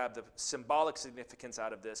still grab the symbolic significance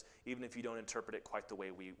out of this, even if you don't interpret it quite the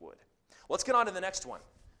way we would. Let's get on to the next one.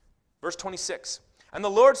 Verse 26. And the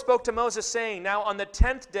Lord spoke to Moses, saying, now on the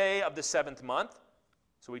 10th day of the 7th month,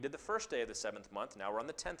 so we did the first day of the 7th month, now we're on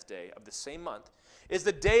the 10th day of the same month, is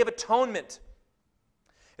the Day of Atonement.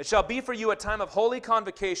 It shall be for you a time of holy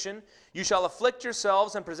convocation. You shall afflict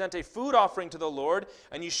yourselves and present a food offering to the Lord,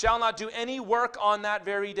 and you shall not do any work on that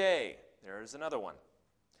very day. There is another one.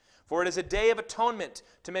 For it is a day of atonement,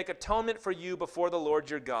 to make atonement for you before the Lord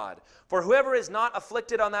your God. For whoever is not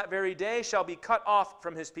afflicted on that very day shall be cut off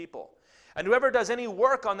from his people. And whoever does any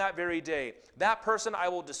work on that very day, that person I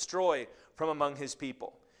will destroy from among his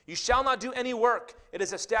people. You shall not do any work. It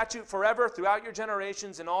is a statute forever throughout your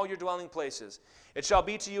generations in all your dwelling places. It shall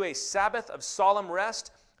be to you a Sabbath of solemn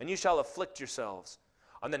rest, and you shall afflict yourselves.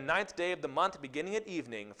 On the 9th day of the month, beginning at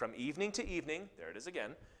evening, from evening to evening, there it is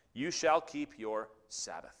again, you shall keep your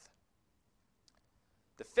Sabbath.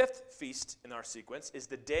 The 5th feast in our sequence is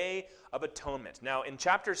the Day of Atonement. Now, in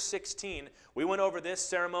chapter 16, we went over this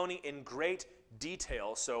ceremony in great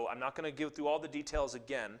detail, so I'm not going to go through all the details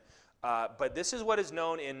again. But this is what is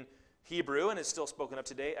known in Hebrew, and is still spoken of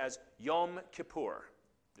today, as Yom Kippur.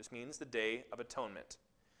 This means the Day of Atonement.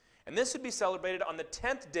 And this would be celebrated on the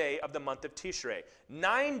 10th day of the month of Tishrei,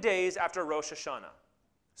 9 days after Rosh Hashanah.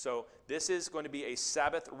 So this is going to be a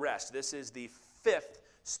Sabbath rest. This is the 5th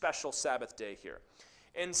special Sabbath day here.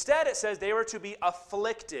 Instead, it says they were to be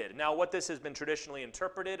afflicted. Now, what this has been traditionally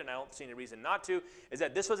interpreted, and I don't see any reason not to, is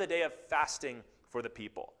that this was a day of fasting for the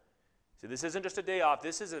people. So this isn't just a day off.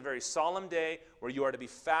 This is a very solemn day where you are to be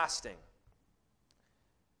fasting.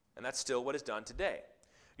 And that's still what is done today.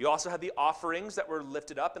 You also had the offerings that were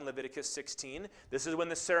lifted up in Leviticus 16. This is when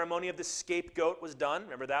the ceremony of the scapegoat was done.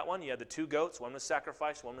 Remember that one? You had the 2 goats. One was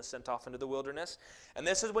sacrificed. One was sent off into the wilderness. And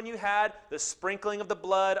this is when you had the sprinkling of the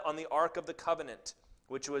blood on the Ark of the Covenant,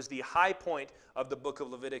 which was the high point of the book of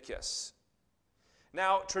Leviticus.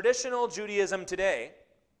 Now, traditional Judaism today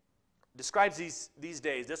describes these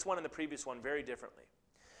days, this one and the previous one, very differently.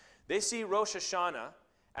 They see Rosh Hashanah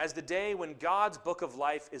as the day when God's book of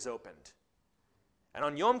life is opened. And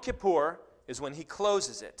on Yom Kippur is when he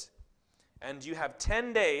closes it. And you have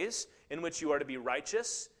 10 days in which you are to be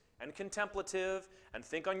righteous and contemplative and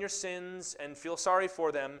think on your sins and feel sorry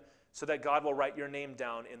for them so that God will write your name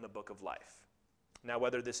down in the book of life. Now,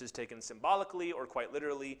 whether this is taken symbolically or quite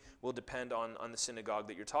literally will depend on the synagogue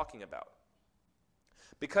that you're talking about.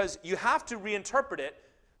 Because you have to reinterpret it,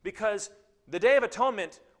 because the Day of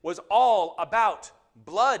Atonement was all about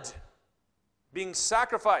blood being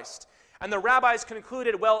sacrificed. And the rabbis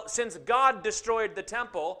concluded, well, since God destroyed the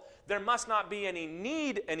temple, there must not be any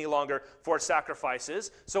need any longer for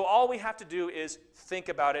sacrifices. So all we have to do is think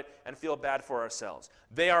about it and feel bad for ourselves.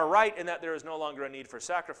 They are right in that there is no longer a need for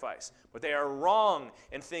sacrifice. But they are wrong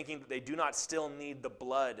in thinking that they do not still need the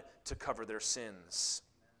blood to cover their sins.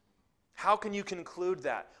 How can you conclude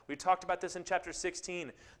that? We talked about this in chapter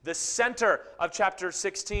 16. The center of chapter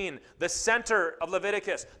 16, the center of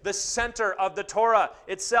Leviticus, the center of the Torah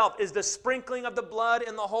itself is the sprinkling of the blood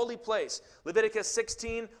in the holy place. Leviticus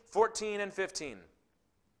 16, 14, and 15.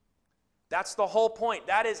 That's the whole point.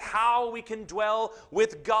 That is how we can dwell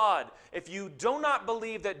with God. If you do not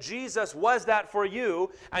believe that Jesus was that for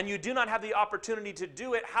you, and you do not have the opportunity to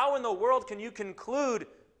do it, how in the world can you conclude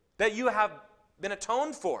that you have been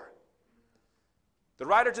atoned for? The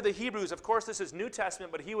writer to the Hebrews, of course this is New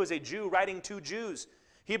Testament, but he was a Jew writing to Jews.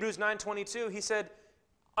 Hebrews 9:22, he said,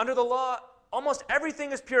 under the law, almost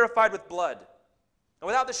everything is purified with blood. And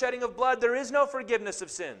without the shedding of blood, there is no forgiveness of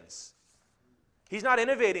sins. He's not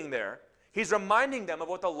innovating there. He's reminding them of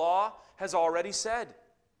what the law has already said.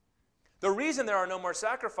 The reason there are no more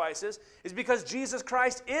sacrifices is because Jesus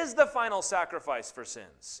Christ is the final sacrifice for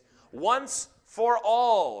sins. Once for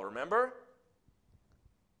all, remember?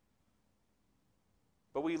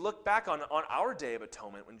 But we look back on our Day of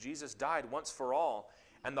Atonement when Jesus died once for all,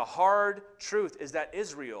 and the hard truth is that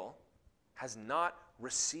Israel has not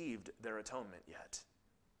received their atonement yet.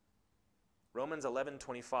 Romans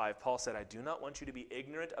 11:25, Paul said, I do not want you to be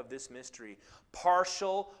ignorant of this mystery.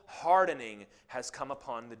 Partial hardening has come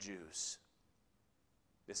upon the Jews.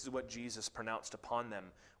 This is what Jesus pronounced upon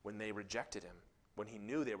them when they rejected him, when he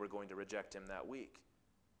knew they were going to reject him that week.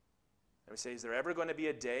 And we say, is there ever going to be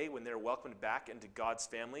a day when they're welcomed back into God's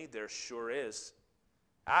family? There sure is.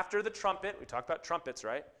 After the trumpet, we talked about trumpets,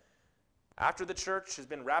 right? After the church has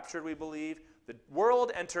been raptured, we believe, the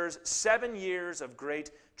world enters 7 years of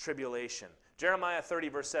great tribulation. Jeremiah 30,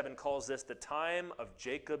 verse 7 calls this the time of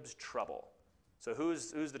Jacob's trouble. So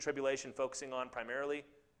who's the tribulation focusing on primarily?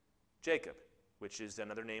 Jacob, which is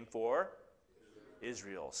another name for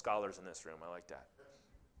Israel. Scholars in this room, I like that.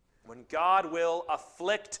 When God will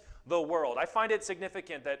afflict the world. I find it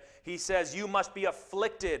significant that he says you must be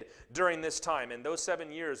afflicted during this time. And those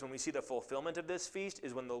 7 years, when we see the fulfillment of this feast,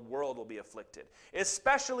 is when the world will be afflicted.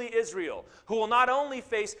 Especially Israel, who will not only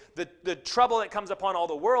face the trouble that comes upon all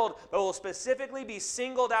the world, but will specifically be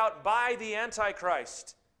singled out by the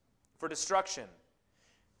Antichrist for destruction.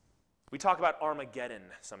 We talk about Armageddon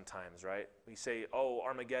sometimes, right? We say, oh,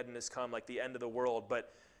 Armageddon has come, like the end of the world.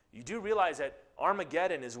 But you do realize that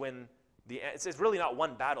Armageddon is when it's really not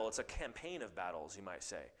one battle, it's a campaign of battles, you might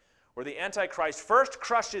say, where the Antichrist first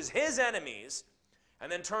crushes his enemies and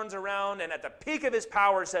then turns around and at the peak of his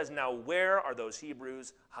power says, now where are those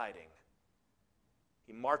Hebrews hiding?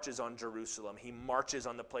 He marches on Jerusalem. He marches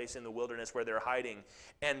on the place in the wilderness where they're hiding.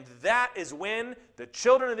 And that is when the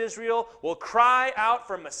children of Israel will cry out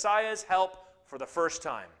for Messiah's help for the first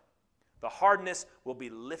time. The hardness will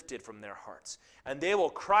be lifted from their hearts. And they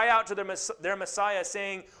will cry out to their Messiah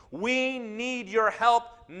saying, we need your help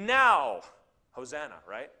now. Hosanna,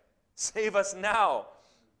 right? Save us now.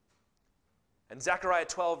 And Zechariah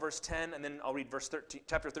 12, verse 10, and then I'll read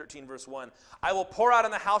chapter 13, verse 1. I will pour out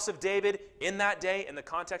on the house of David in that day. In the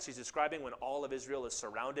context, he's describing when all of Israel is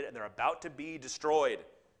surrounded and they're about to be destroyed.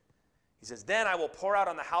 He says, then I will pour out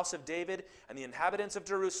on the house of David and the inhabitants of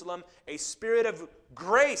Jerusalem a spirit of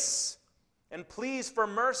grace and pleas for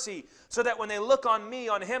mercy, so that when they look on me,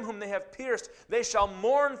 on him whom they have pierced, they shall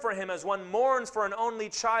mourn for him as one mourns for an only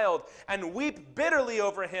child, and weep bitterly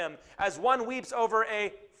over him as one weeps over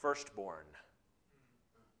a firstborn.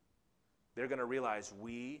 They're going to realize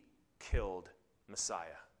we killed Messiah.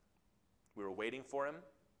 We were waiting for him,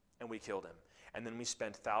 and we killed him. And then we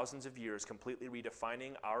spent thousands of years completely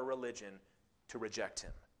redefining our religion to reject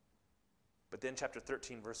him. But then chapter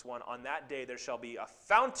 13, verse 1, on that day there shall be a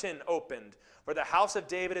fountain opened for the house of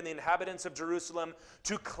David and the inhabitants of Jerusalem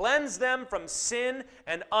to cleanse them from sin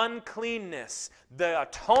and uncleanness. The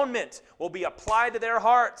atonement will be applied to their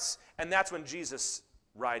hearts. And that's when Jesus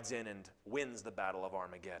rides in and wins the battle of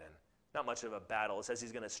Armageddon. Not much of a battle. It says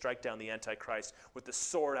he's going to strike down the Antichrist with the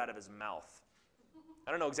sword out of his mouth.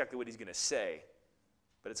 I don't know exactly what he's going to say,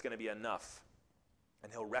 but it's going to be enough.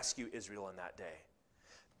 And he'll rescue Israel in that day.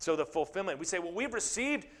 So the fulfillment, we say, well, we've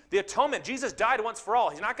received the atonement. Jesus died once for all.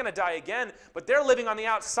 He's not going to die again. but they're living on the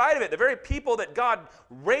outside of it. The very people that God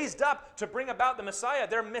raised up to bring about the Messiah,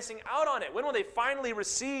 they're missing out on it. When will they finally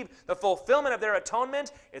receive the fulfillment of their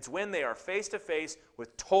atonement? It's when they are face to face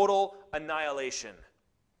with total annihilation.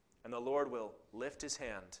 And the Lord will lift his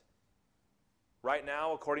hand. Right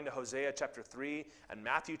now, according to Hosea chapter 3 and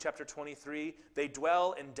Matthew chapter 23, they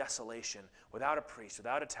dwell in desolation, without a priest,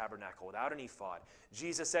 without a tabernacle, without an ephod.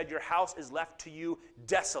 Jesus said, your house is left to you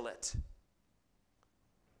desolate.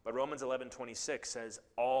 But Romans 11:26 says,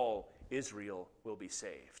 all Israel will be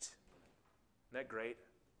saved. Isn't that great?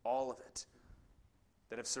 All of it.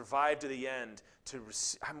 That have survived to the end.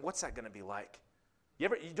 What's that going to be like? Do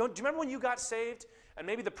you remember when you got saved? And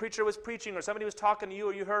maybe the preacher was preaching or somebody was talking to you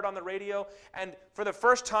or you heard on the radio, and for the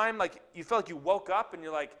first time, like, you felt like you woke up and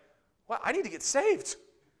you're like, well, I need to get saved.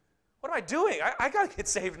 What am I doing? I got to get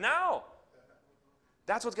saved now.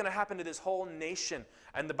 That's what's going to happen to this whole nation.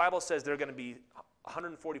 And the Bible says there are going to be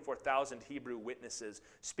 144,000 Hebrew witnesses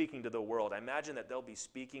speaking to the world. I imagine that they'll be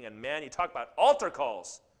speaking, and man, you talk about altar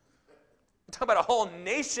calls. Talk about a whole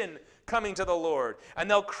nation coming to the Lord.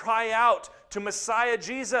 And they'll cry out to Messiah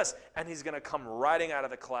Jesus, and he's going to come riding out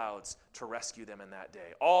of the clouds to rescue them in that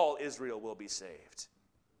day. All Israel will be saved.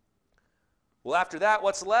 Well, after that,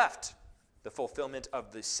 what's left? The fulfillment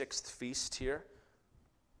of the sixth feast here.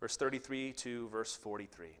 Verse 33 to verse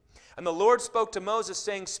 43. And the Lord spoke to Moses,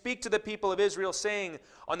 saying, speak to the people of Israel, saying,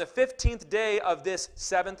 on the 15th day of this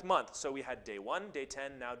 7th month. So we had day 1, day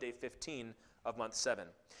 10, now day 15 of month 7.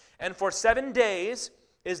 And for 7 days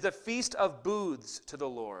is the feast of booths to the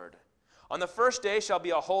Lord. On the first day shall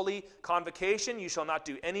be a holy convocation. You shall not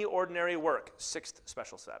do any ordinary work. 6th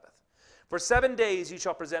special Sabbath. For 7 days you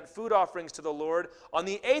shall present food offerings to the Lord. On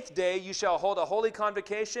the 8th day you shall hold a holy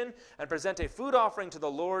convocation and present a food offering to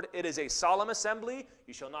the Lord. It is a solemn assembly.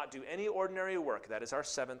 You shall not do any ordinary work. That is our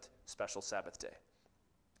 7th special Sabbath day.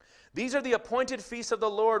 These are the appointed feasts of the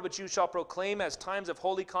Lord, which you shall proclaim as times of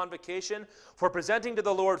holy convocation, for presenting to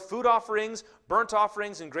the Lord food offerings, burnt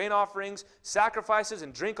offerings, and grain offerings, sacrifices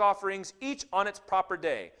and drink offerings, each on its proper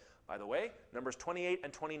day. By the way, Numbers 28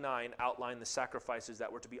 and 29 outline the sacrifices that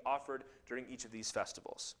were to be offered during each of these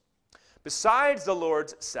festivals. Besides the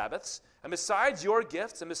Lord's Sabbaths, and besides your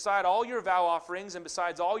gifts, and beside all your vow offerings, and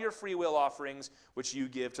besides all your free will offerings, which you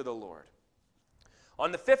give to the Lord.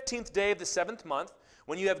 On the 15th day of the 7th month,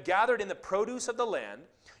 when you have gathered in the produce of the land,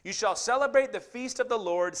 you shall celebrate the feast of the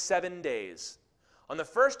Lord 7 days. On the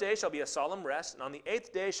first day shall be a solemn rest, and on the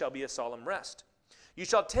 8th day shall be a solemn rest. You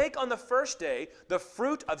shall take on the first day the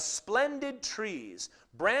fruit of splendid trees,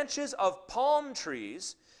 branches of palm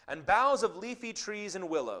trees, and boughs of leafy trees and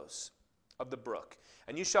willows of the brook.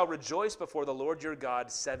 And you shall rejoice before the Lord your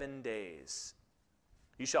God 7 days.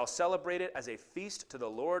 You shall celebrate it as a feast to the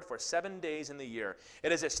Lord for 7 days in the year.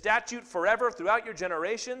 It is a statute forever throughout your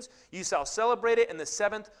generations. You shall celebrate it in the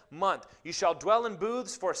 7th month. You shall dwell in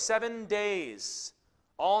booths for 7 days.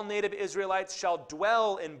 All native Israelites shall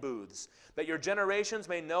dwell in booths, that your generations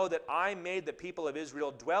may know that I made the people of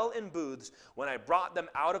Israel dwell in booths when I brought them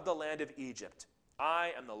out of the land of Egypt.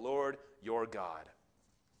 I am the Lord your God.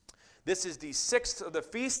 This is the 6th of the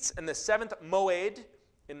feasts and the 7th moed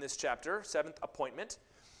in this chapter, 7th appointment.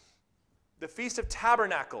 The Feast of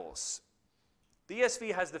Tabernacles. The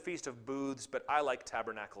ESV has the Feast of Booths, but I like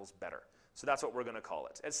Tabernacles better. So that's what we're going to call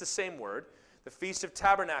it. It's the same word, the Feast of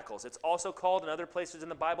Tabernacles. It's also called in other places in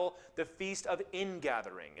the Bible the Feast of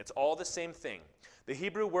Ingathering. It's all the same thing. The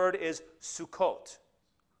Hebrew word is Sukkot.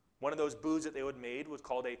 One of those booths that they would made was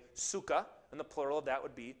called a sukkah, and the plural of that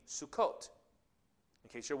would be Sukkot. In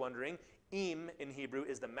case you're wondering, im in Hebrew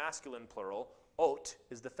is the masculine plural, ot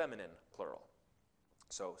is the feminine plural.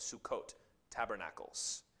 So Sukkot,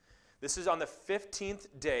 tabernacles. This is on the 15th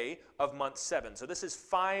day of month 7. So this is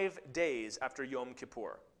 5 days after Yom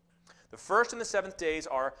Kippur. The first and the 7th days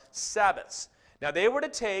are Sabbaths. Now they were to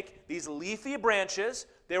take these leafy branches,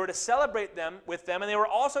 they were to celebrate them with them, and they were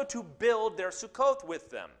also to build their Sukkot with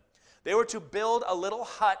them. They were to build a little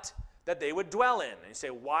hut that they would dwell in. And you say,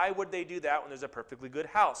 why would they do that when there's a perfectly good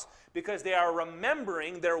house? Because they are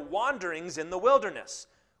remembering their wanderings in the wilderness.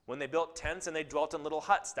 When they built tents and they dwelt in little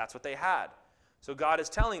huts, that's what they had. So God is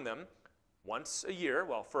telling them, once a year,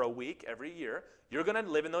 well, for a week, every year, you're going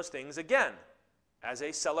to live in those things again as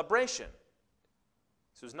a celebration.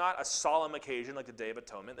 This was not a solemn occasion like the Day of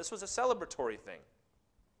Atonement. This was a celebratory thing.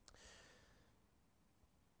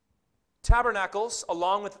 Tabernacles,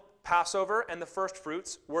 along with Passover and the first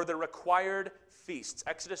fruits, were the required feasts.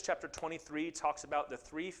 Exodus chapter 23 talks about the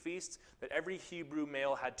 3 feasts that every Hebrew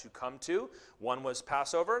male had to come to. One was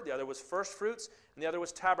Passover, the other was first fruits, and the other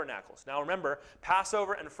was tabernacles. Now remember,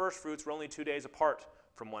 Passover and first fruits were only 2 days apart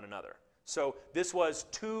from one another. So this was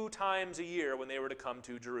 2 times a year when they were to come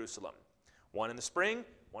to Jerusalem. One in the spring,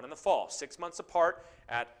 one in the fall, 6 months apart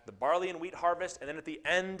at the barley and wheat harvest, and then at the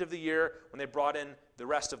end of the year when they brought in the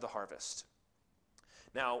rest of the harvest.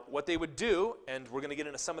 Now, what they would do, and we're going to get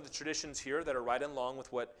into some of the traditions here that are right along with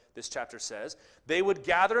what this chapter says, they would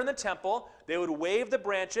gather in the temple, they would wave the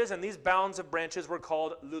branches, and these bounds of branches were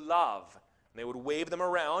called lulav. And they would wave them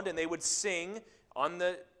around, and they would sing on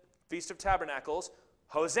the Feast of Tabernacles,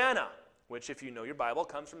 Hosanna, which, if you know your Bible,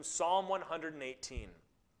 comes from Psalm 118.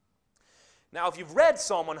 Now, if you've read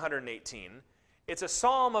Psalm 118, it's a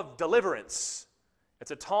psalm of deliverance.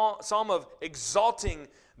 It's a psalm of exalting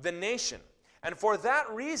the nation. And for that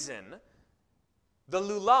reason, the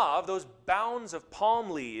lulav, those bounds of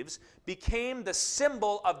palm leaves, became the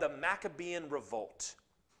symbol of the Maccabean revolt.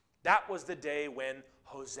 That was the day when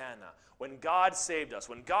Hosanna, when God saved us,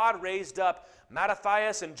 when God raised up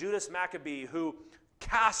Mattathias and Judas Maccabee, who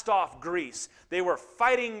cast off Greece. They were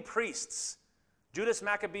fighting priests. Judas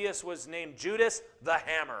Maccabeus was named Judas the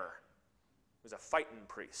Hammer. He was a fighting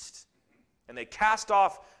priest. And they cast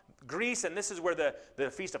off Greece, and this is where the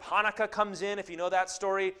Feast of Hanukkah comes in, if you know that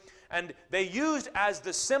story. And they used as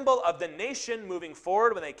the symbol of the nation moving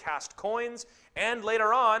forward when they cast coins, and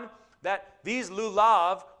later on, that these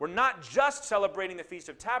lulav were not just celebrating the Feast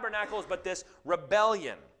of Tabernacles, but this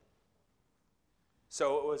rebellion.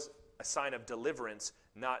 So it was a sign of deliverance,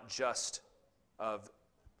 not just of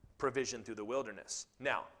provision through the wilderness.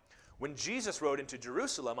 Now, when Jesus rode into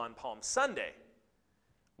Jerusalem on Palm Sunday,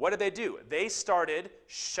 what did they do? They started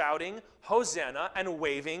shouting Hosanna and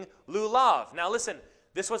waving lulav. Now listen,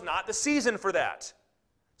 this was not the season for that.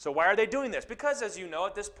 So why are they doing this? Because, as you know,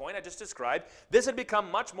 at this point I just described, this had become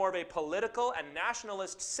much more of a political and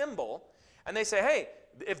nationalist symbol. And they say, hey,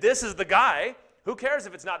 if this is the guy, who cares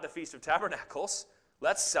if it's not the Feast of Tabernacles?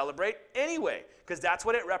 Let's celebrate anyway, because that's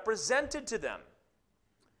what it represented to them.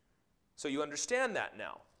 So you understand that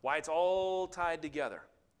now, why it's all tied together.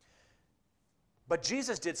 But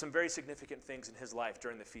Jesus did some very significant things in his life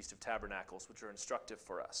during the Feast of Tabernacles, which are instructive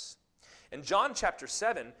for us. In John chapter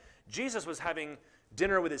 7, Jesus was having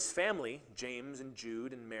dinner with his family, James and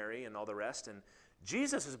Jude and Mary and all the rest, and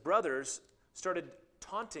Jesus' brothers started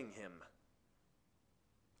taunting him.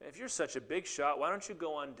 If you're such a big shot, why don't you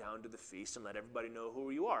go on down to the feast and let everybody know who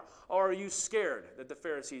you are? Or are you scared that the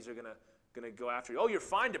Pharisees are going to go after you? Oh, you're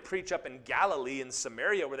fine to preach up in Galilee and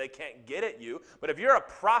Samaria where they can't get at you, but if you're a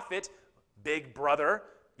prophet, big brother,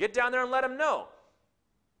 get down there and let them know.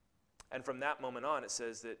 And from that moment on, it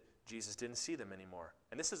says that Jesus didn't see them anymore.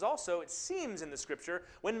 And this is also, it seems in the scripture,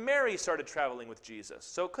 when Mary started traveling with Jesus.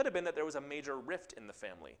 So it could have been that there was a major rift in the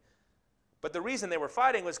family. But the reason they were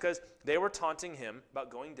fighting was because they were taunting him about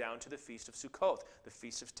going down to the Feast of Sukkot, the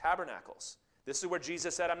Feast of Tabernacles. This is where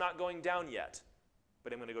Jesus said, I'm not going down yet,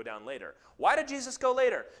 but I'm going to go down later. Why did Jesus go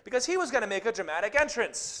later? Because he was going to make a dramatic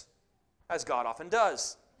entrance, as God often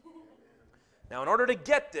does. Now, in order to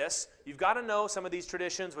get this, you've got to know some of these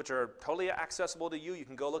traditions, which are totally accessible to you. You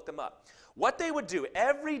can go look them up. What they would do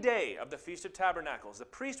every day of the Feast of Tabernacles, the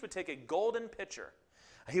priest would take a golden pitcher.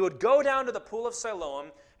 He would go down to the pool of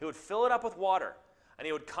Siloam. He would fill it up with water. And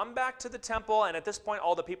he would come back to the temple. And at this point,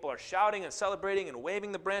 all the people are shouting and celebrating and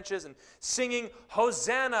waving the branches and singing,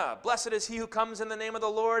 Hosanna! Blessed is he who comes in the name of the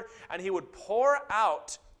Lord. And he would pour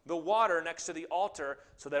out the water next to the altar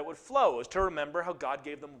so that it would flow. It was to remember how God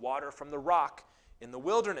gave them water from the rock in the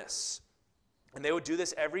wilderness. And they would do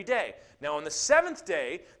this every day. Now on the 7th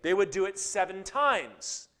day, they would do it 7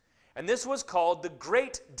 times. And this was called the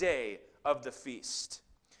great day of the feast.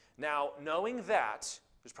 Now, knowing that,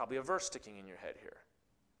 there's probably a verse sticking in your head here.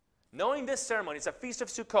 Knowing this ceremony, it's a Feast of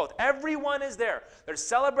Sukkot. Everyone is there. They're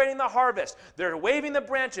celebrating the harvest. They're waving the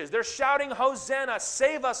branches. They're shouting, Hosanna,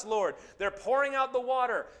 save us, Lord. They're pouring out the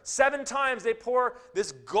water. 7 times they pour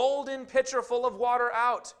this golden pitcher full of water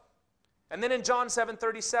out. And then in John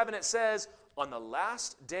 7:37 it says, on the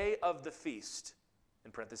last day of the feast,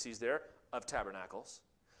 in parentheses there, of Tabernacles,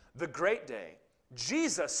 the great day,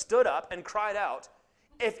 Jesus stood up and cried out,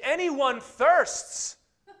 if anyone thirsts,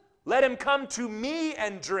 let him come to me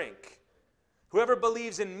and drink. Whoever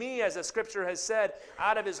believes in me, as the scripture has said,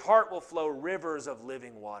 out of his heart will flow rivers of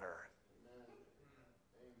living water. Amen.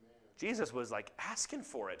 Jesus was like asking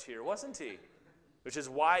for it here, wasn't he? Which is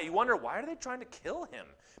why you wonder, why are they trying to kill him?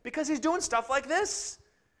 Because he's doing stuff like this.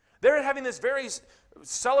 They're having this very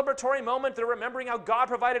celebratory moment. They're remembering how God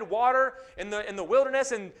provided water in the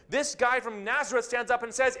wilderness, and this guy from Nazareth stands up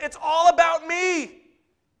and says, it's all about me.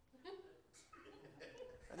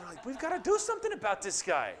 And they're like, we've got to do something about this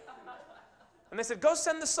guy. And they said, go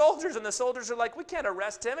send the soldiers. And the soldiers are like, we can't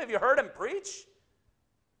arrest him. Have you heard him preach?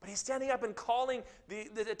 But he's standing up and calling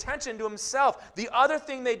the attention to himself. The other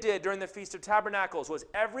thing they did during the Feast of Tabernacles was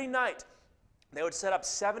every night they would set up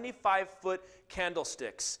 75-foot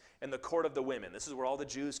candlesticks in the court of the women. This is where all the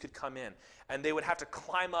Jews could come in. And they would have to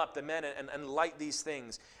climb up, the men, and light these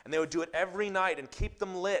things. And they would do it every night and keep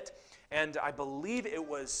them lit. And I believe it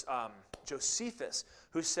was Josephus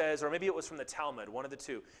who says, or maybe it was from the Talmud, one of the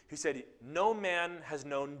two, who said, no man has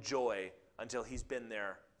known joy until he's been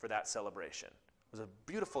there for that celebration. It was a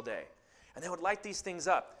beautiful day. And they would light these things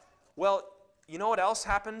up. Well, you know what else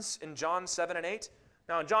happens in John 7 and 8?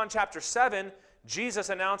 Now in John chapter 7, Jesus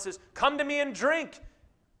announces, come to me and drink.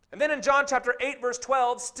 And then in John chapter 8, verse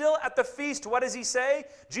 12, still at the feast, what does he say?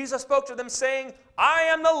 Jesus spoke to them saying, I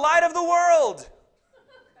am the light of the world.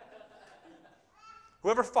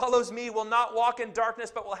 Whoever follows me will not walk in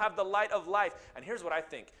darkness, but will have the light of life. And here's what I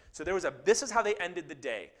think. So this is how they ended the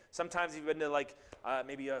day. Sometimes you've been to like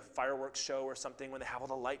maybe a fireworks show or something when they have all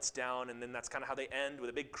the lights down, and then that's kind of how they end with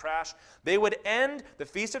a big crash. They would end the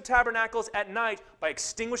Feast of Tabernacles at night by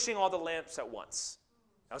extinguishing all the lamps at once.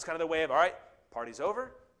 That was kind of the way of, all right, party's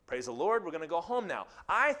over. Praise the Lord, we're going to go home now.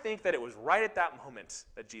 I think that it was right at that moment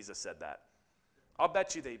that Jesus said that. I'll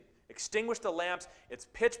bet you they extinguished the lamps. It's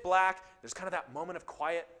pitch black. There's kind of that moment of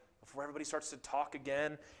quiet before everybody starts to talk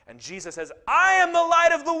again. And Jesus says, I am the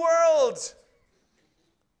light of the world.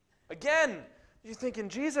 Again, you're thinking,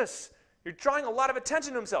 Jesus, you're drawing a lot of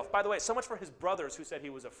attention to himself. By the way, so much for his brothers who said he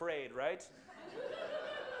was afraid, right?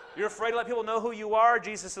 You're afraid to let people know who you are?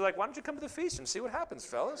 Jesus is like, why don't you come to the feast and see what happens,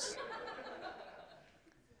 fellas?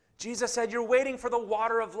 Jesus said, you're waiting for the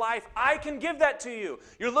water of life. I can give that to you.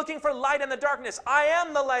 You're looking for light in the darkness. I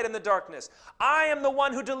am the light in the darkness. I am the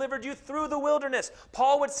one who delivered you through the wilderness.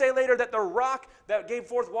 Paul would say later that the rock that gave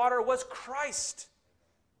forth water was Christ.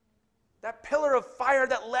 That pillar of fire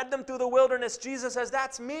that led them through the wilderness, Jesus says,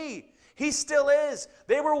 that's me. He still is.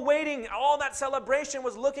 They were waiting. All that celebration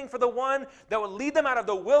was looking for the one that would lead them out of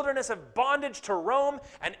the wilderness of bondage to Rome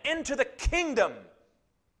and into the kingdom.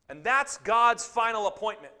 And that's God's final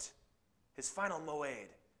appointment. His final moed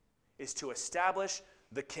is to establish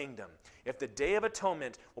the kingdom. If the Day of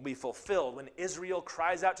Atonement will be fulfilled when Israel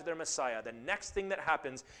cries out to their Messiah, the next thing that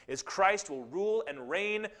happens is Christ will rule and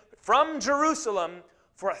reign from Jerusalem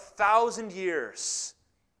for 1,000 years.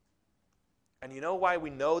 And you know why we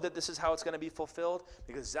know that this is how it's going to be fulfilled?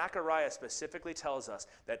 Because Zechariah specifically tells us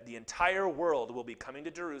that the entire world will be coming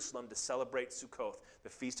to Jerusalem to celebrate Sukkoth, the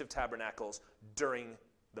Feast of Tabernacles, during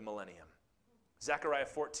the millennium. Zechariah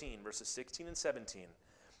 14, verses 16 and 17.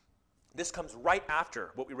 This comes right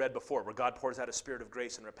after what we read before, where God pours out a spirit of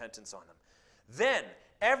grace and repentance on them. Then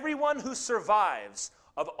everyone who survives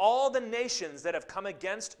of all the nations that have come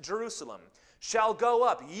against Jerusalem shall go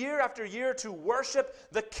up year after year to worship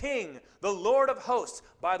the King, the Lord of hosts.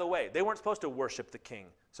 By the way, they weren't supposed to worship the King.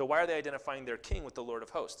 So why are they identifying their King with the Lord of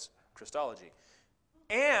hosts? Christology.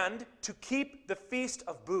 And to keep the Feast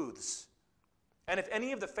of Booths. And if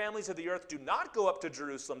any of the families of the earth do not go up to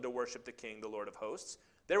Jerusalem to worship the King, the Lord of hosts,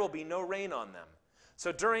 there will be no rain on them.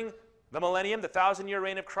 So during the millennium, the 1,000-year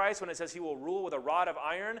reign of Christ, when it says he will rule with a rod of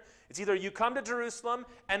iron, it's either you come to Jerusalem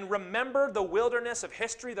and remember the wilderness of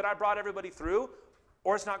history that I brought everybody through,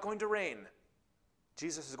 or it's not going to rain.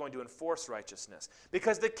 Jesus is going to enforce righteousness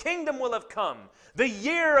because the kingdom will have come. The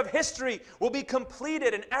year of history will be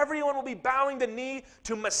completed and everyone will be bowing the knee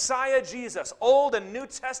to Messiah Jesus. Old and New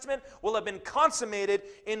Testament will have been consummated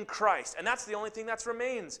in Christ. And that's the only thing that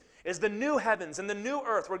remains is the new heavens and the new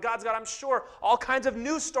earth where God's got, I'm sure, all kinds of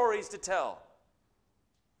new stories to tell.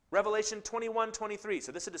 Revelation 21:23.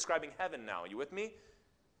 So this is describing heaven now. Are you with me?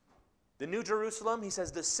 The New Jerusalem, he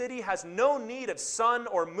says, the city has no need of sun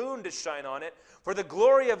or moon to shine on it, for the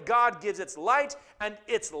glory of God gives its light, and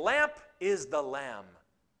its lamp is the Lamb.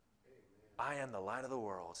 I am the light of the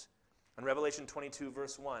world. In Revelation 22,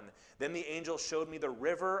 verse 1, then the angel showed me the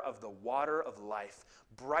river of the water of life,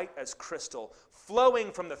 bright as crystal,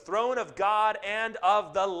 flowing from the throne of God and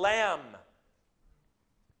of the Lamb.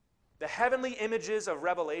 The heavenly images of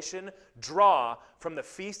Revelation draw from the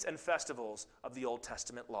feasts and festivals of the Old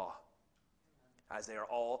Testament law, as they are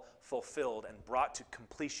all fulfilled and brought to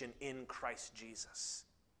completion in Christ Jesus.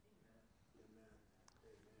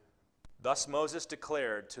 Thus Moses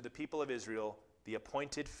declared to the people of Israel the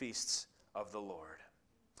appointed feasts of the Lord.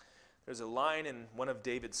 There's a line in one of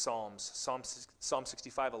David's Psalms, Psalm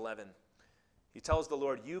 65:11. He tells the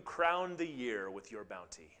Lord, you crown the year with your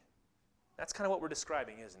bounty. That's kind of what we're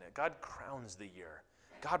describing, isn't it? God crowns the year.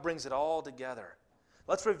 God brings it all together.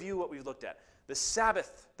 Let's review what we've looked at. The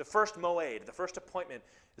Sabbath, the first moed, the first appointment,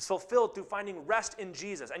 is fulfilled through finding rest in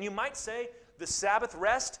Jesus. And you might say the Sabbath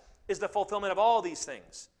rest is the fulfillment of all these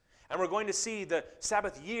things. And we're going to see the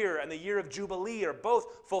Sabbath year and the year of Jubilee are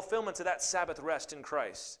both fulfillments of that Sabbath rest in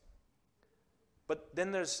Christ. But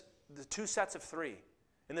then there's the two sets of three.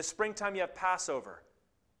 In the springtime, you have Passover,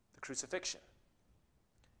 the crucifixion.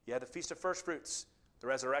 You have the Feast of First Fruits, the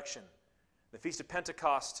resurrection. The Feast of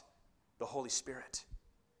Pentecost, the Holy Spirit.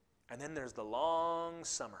 And then there's the long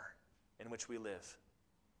summer in which we live,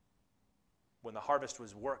 when the harvest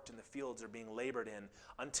was worked and the fields are being labored in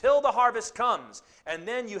until the harvest comes. And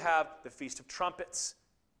then you have the Feast of Trumpets,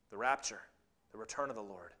 the rapture, the return of the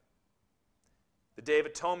Lord. The Day of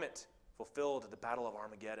Atonement, fulfilled at the Battle of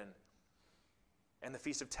Armageddon. And the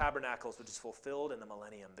Feast of Tabernacles, which is fulfilled in the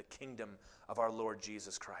millennium, the kingdom of our Lord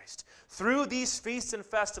Jesus Christ. Through these feasts and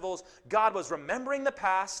festivals, God was remembering the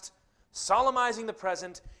past, solemnizing the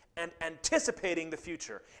present, and anticipating the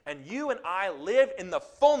future. And you and I live in the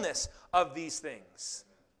fullness of these things.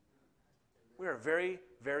 We are very,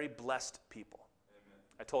 very blessed people. Amen.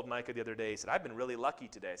 I told Micah the other day, he said, I've been really lucky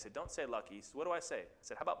today. I said, don't say lucky. He said, what do I say? I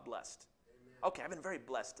said, how about blessed? Amen. Okay, I've been very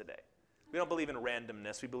blessed today. We don't believe in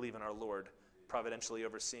randomness. We believe in our Lord providentially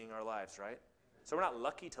overseeing our lives, right? So we're not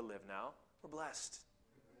lucky to live now. We're blessed.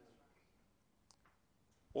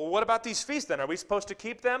 Well, what about these feasts then? Are we supposed to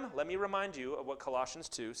keep them? Let me remind you of what Colossians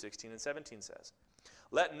 2:16 and 17 says.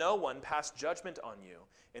 Let no one pass judgment on you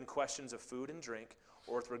in questions of food and drink,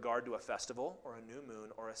 or with regard to a festival, or a new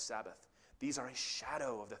moon, or a Sabbath. These are a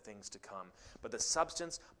shadow of the things to come, but the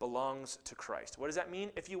substance belongs to Christ. What does that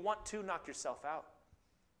mean? If you want to, knock yourself out.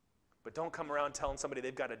 But don't come around telling somebody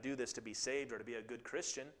they've got to do this to be saved or to be a good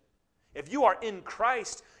Christian. If you are in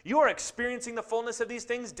Christ, you are experiencing the fullness of these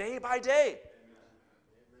things day by day. Amen.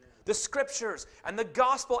 The scriptures and the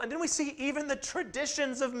gospel, and then we see even the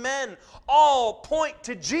traditions of men all point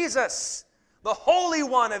to Jesus, the Holy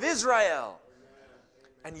One of Israel.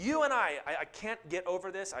 Amen. And you and I can't get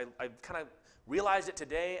over this. I kind of realized it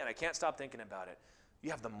today, and I can't stop thinking about it. You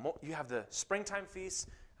have the springtime feasts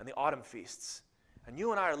and the autumn feasts. And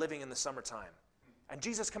you and I are living in the summertime. And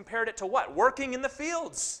Jesus compared it to what? Working in the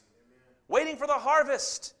fields. Amen. Waiting for the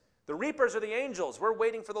harvest. The reapers are the angels. We're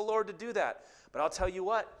waiting for the Lord to do that. But I'll tell you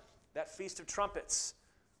what, that Feast of Trumpets,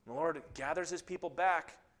 the Lord gathers his people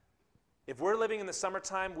back. If we're living in the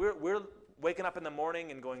summertime, we're waking up in the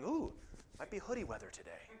morning and going, ooh, might be hoodie weather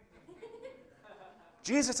today.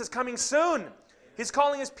 Jesus is coming soon. He's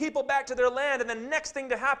calling his people back to their land. And the next thing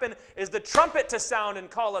to happen is the trumpet to sound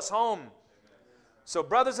and call us home. So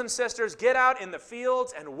brothers and sisters, get out in the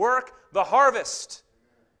fields and work the harvest,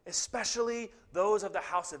 especially those of the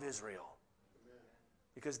house of Israel,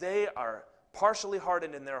 because they are partially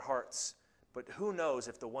hardened in their hearts, but who knows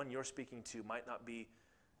if the one you're speaking to might not be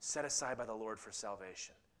set aside by the Lord for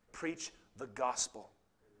salvation. Preach the gospel.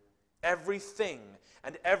 Everything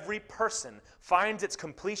and every person finds its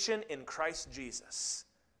completion in Christ Jesus.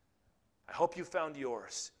 I hope you found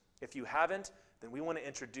yours. If you haven't, then we want to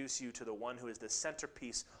introduce you to the one who is the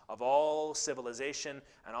centerpiece of all civilization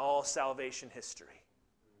and all salvation history.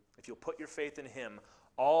 If you'll put your faith in him,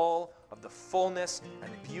 all of the fullness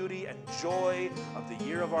and beauty and joy of the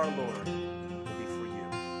year of our Lord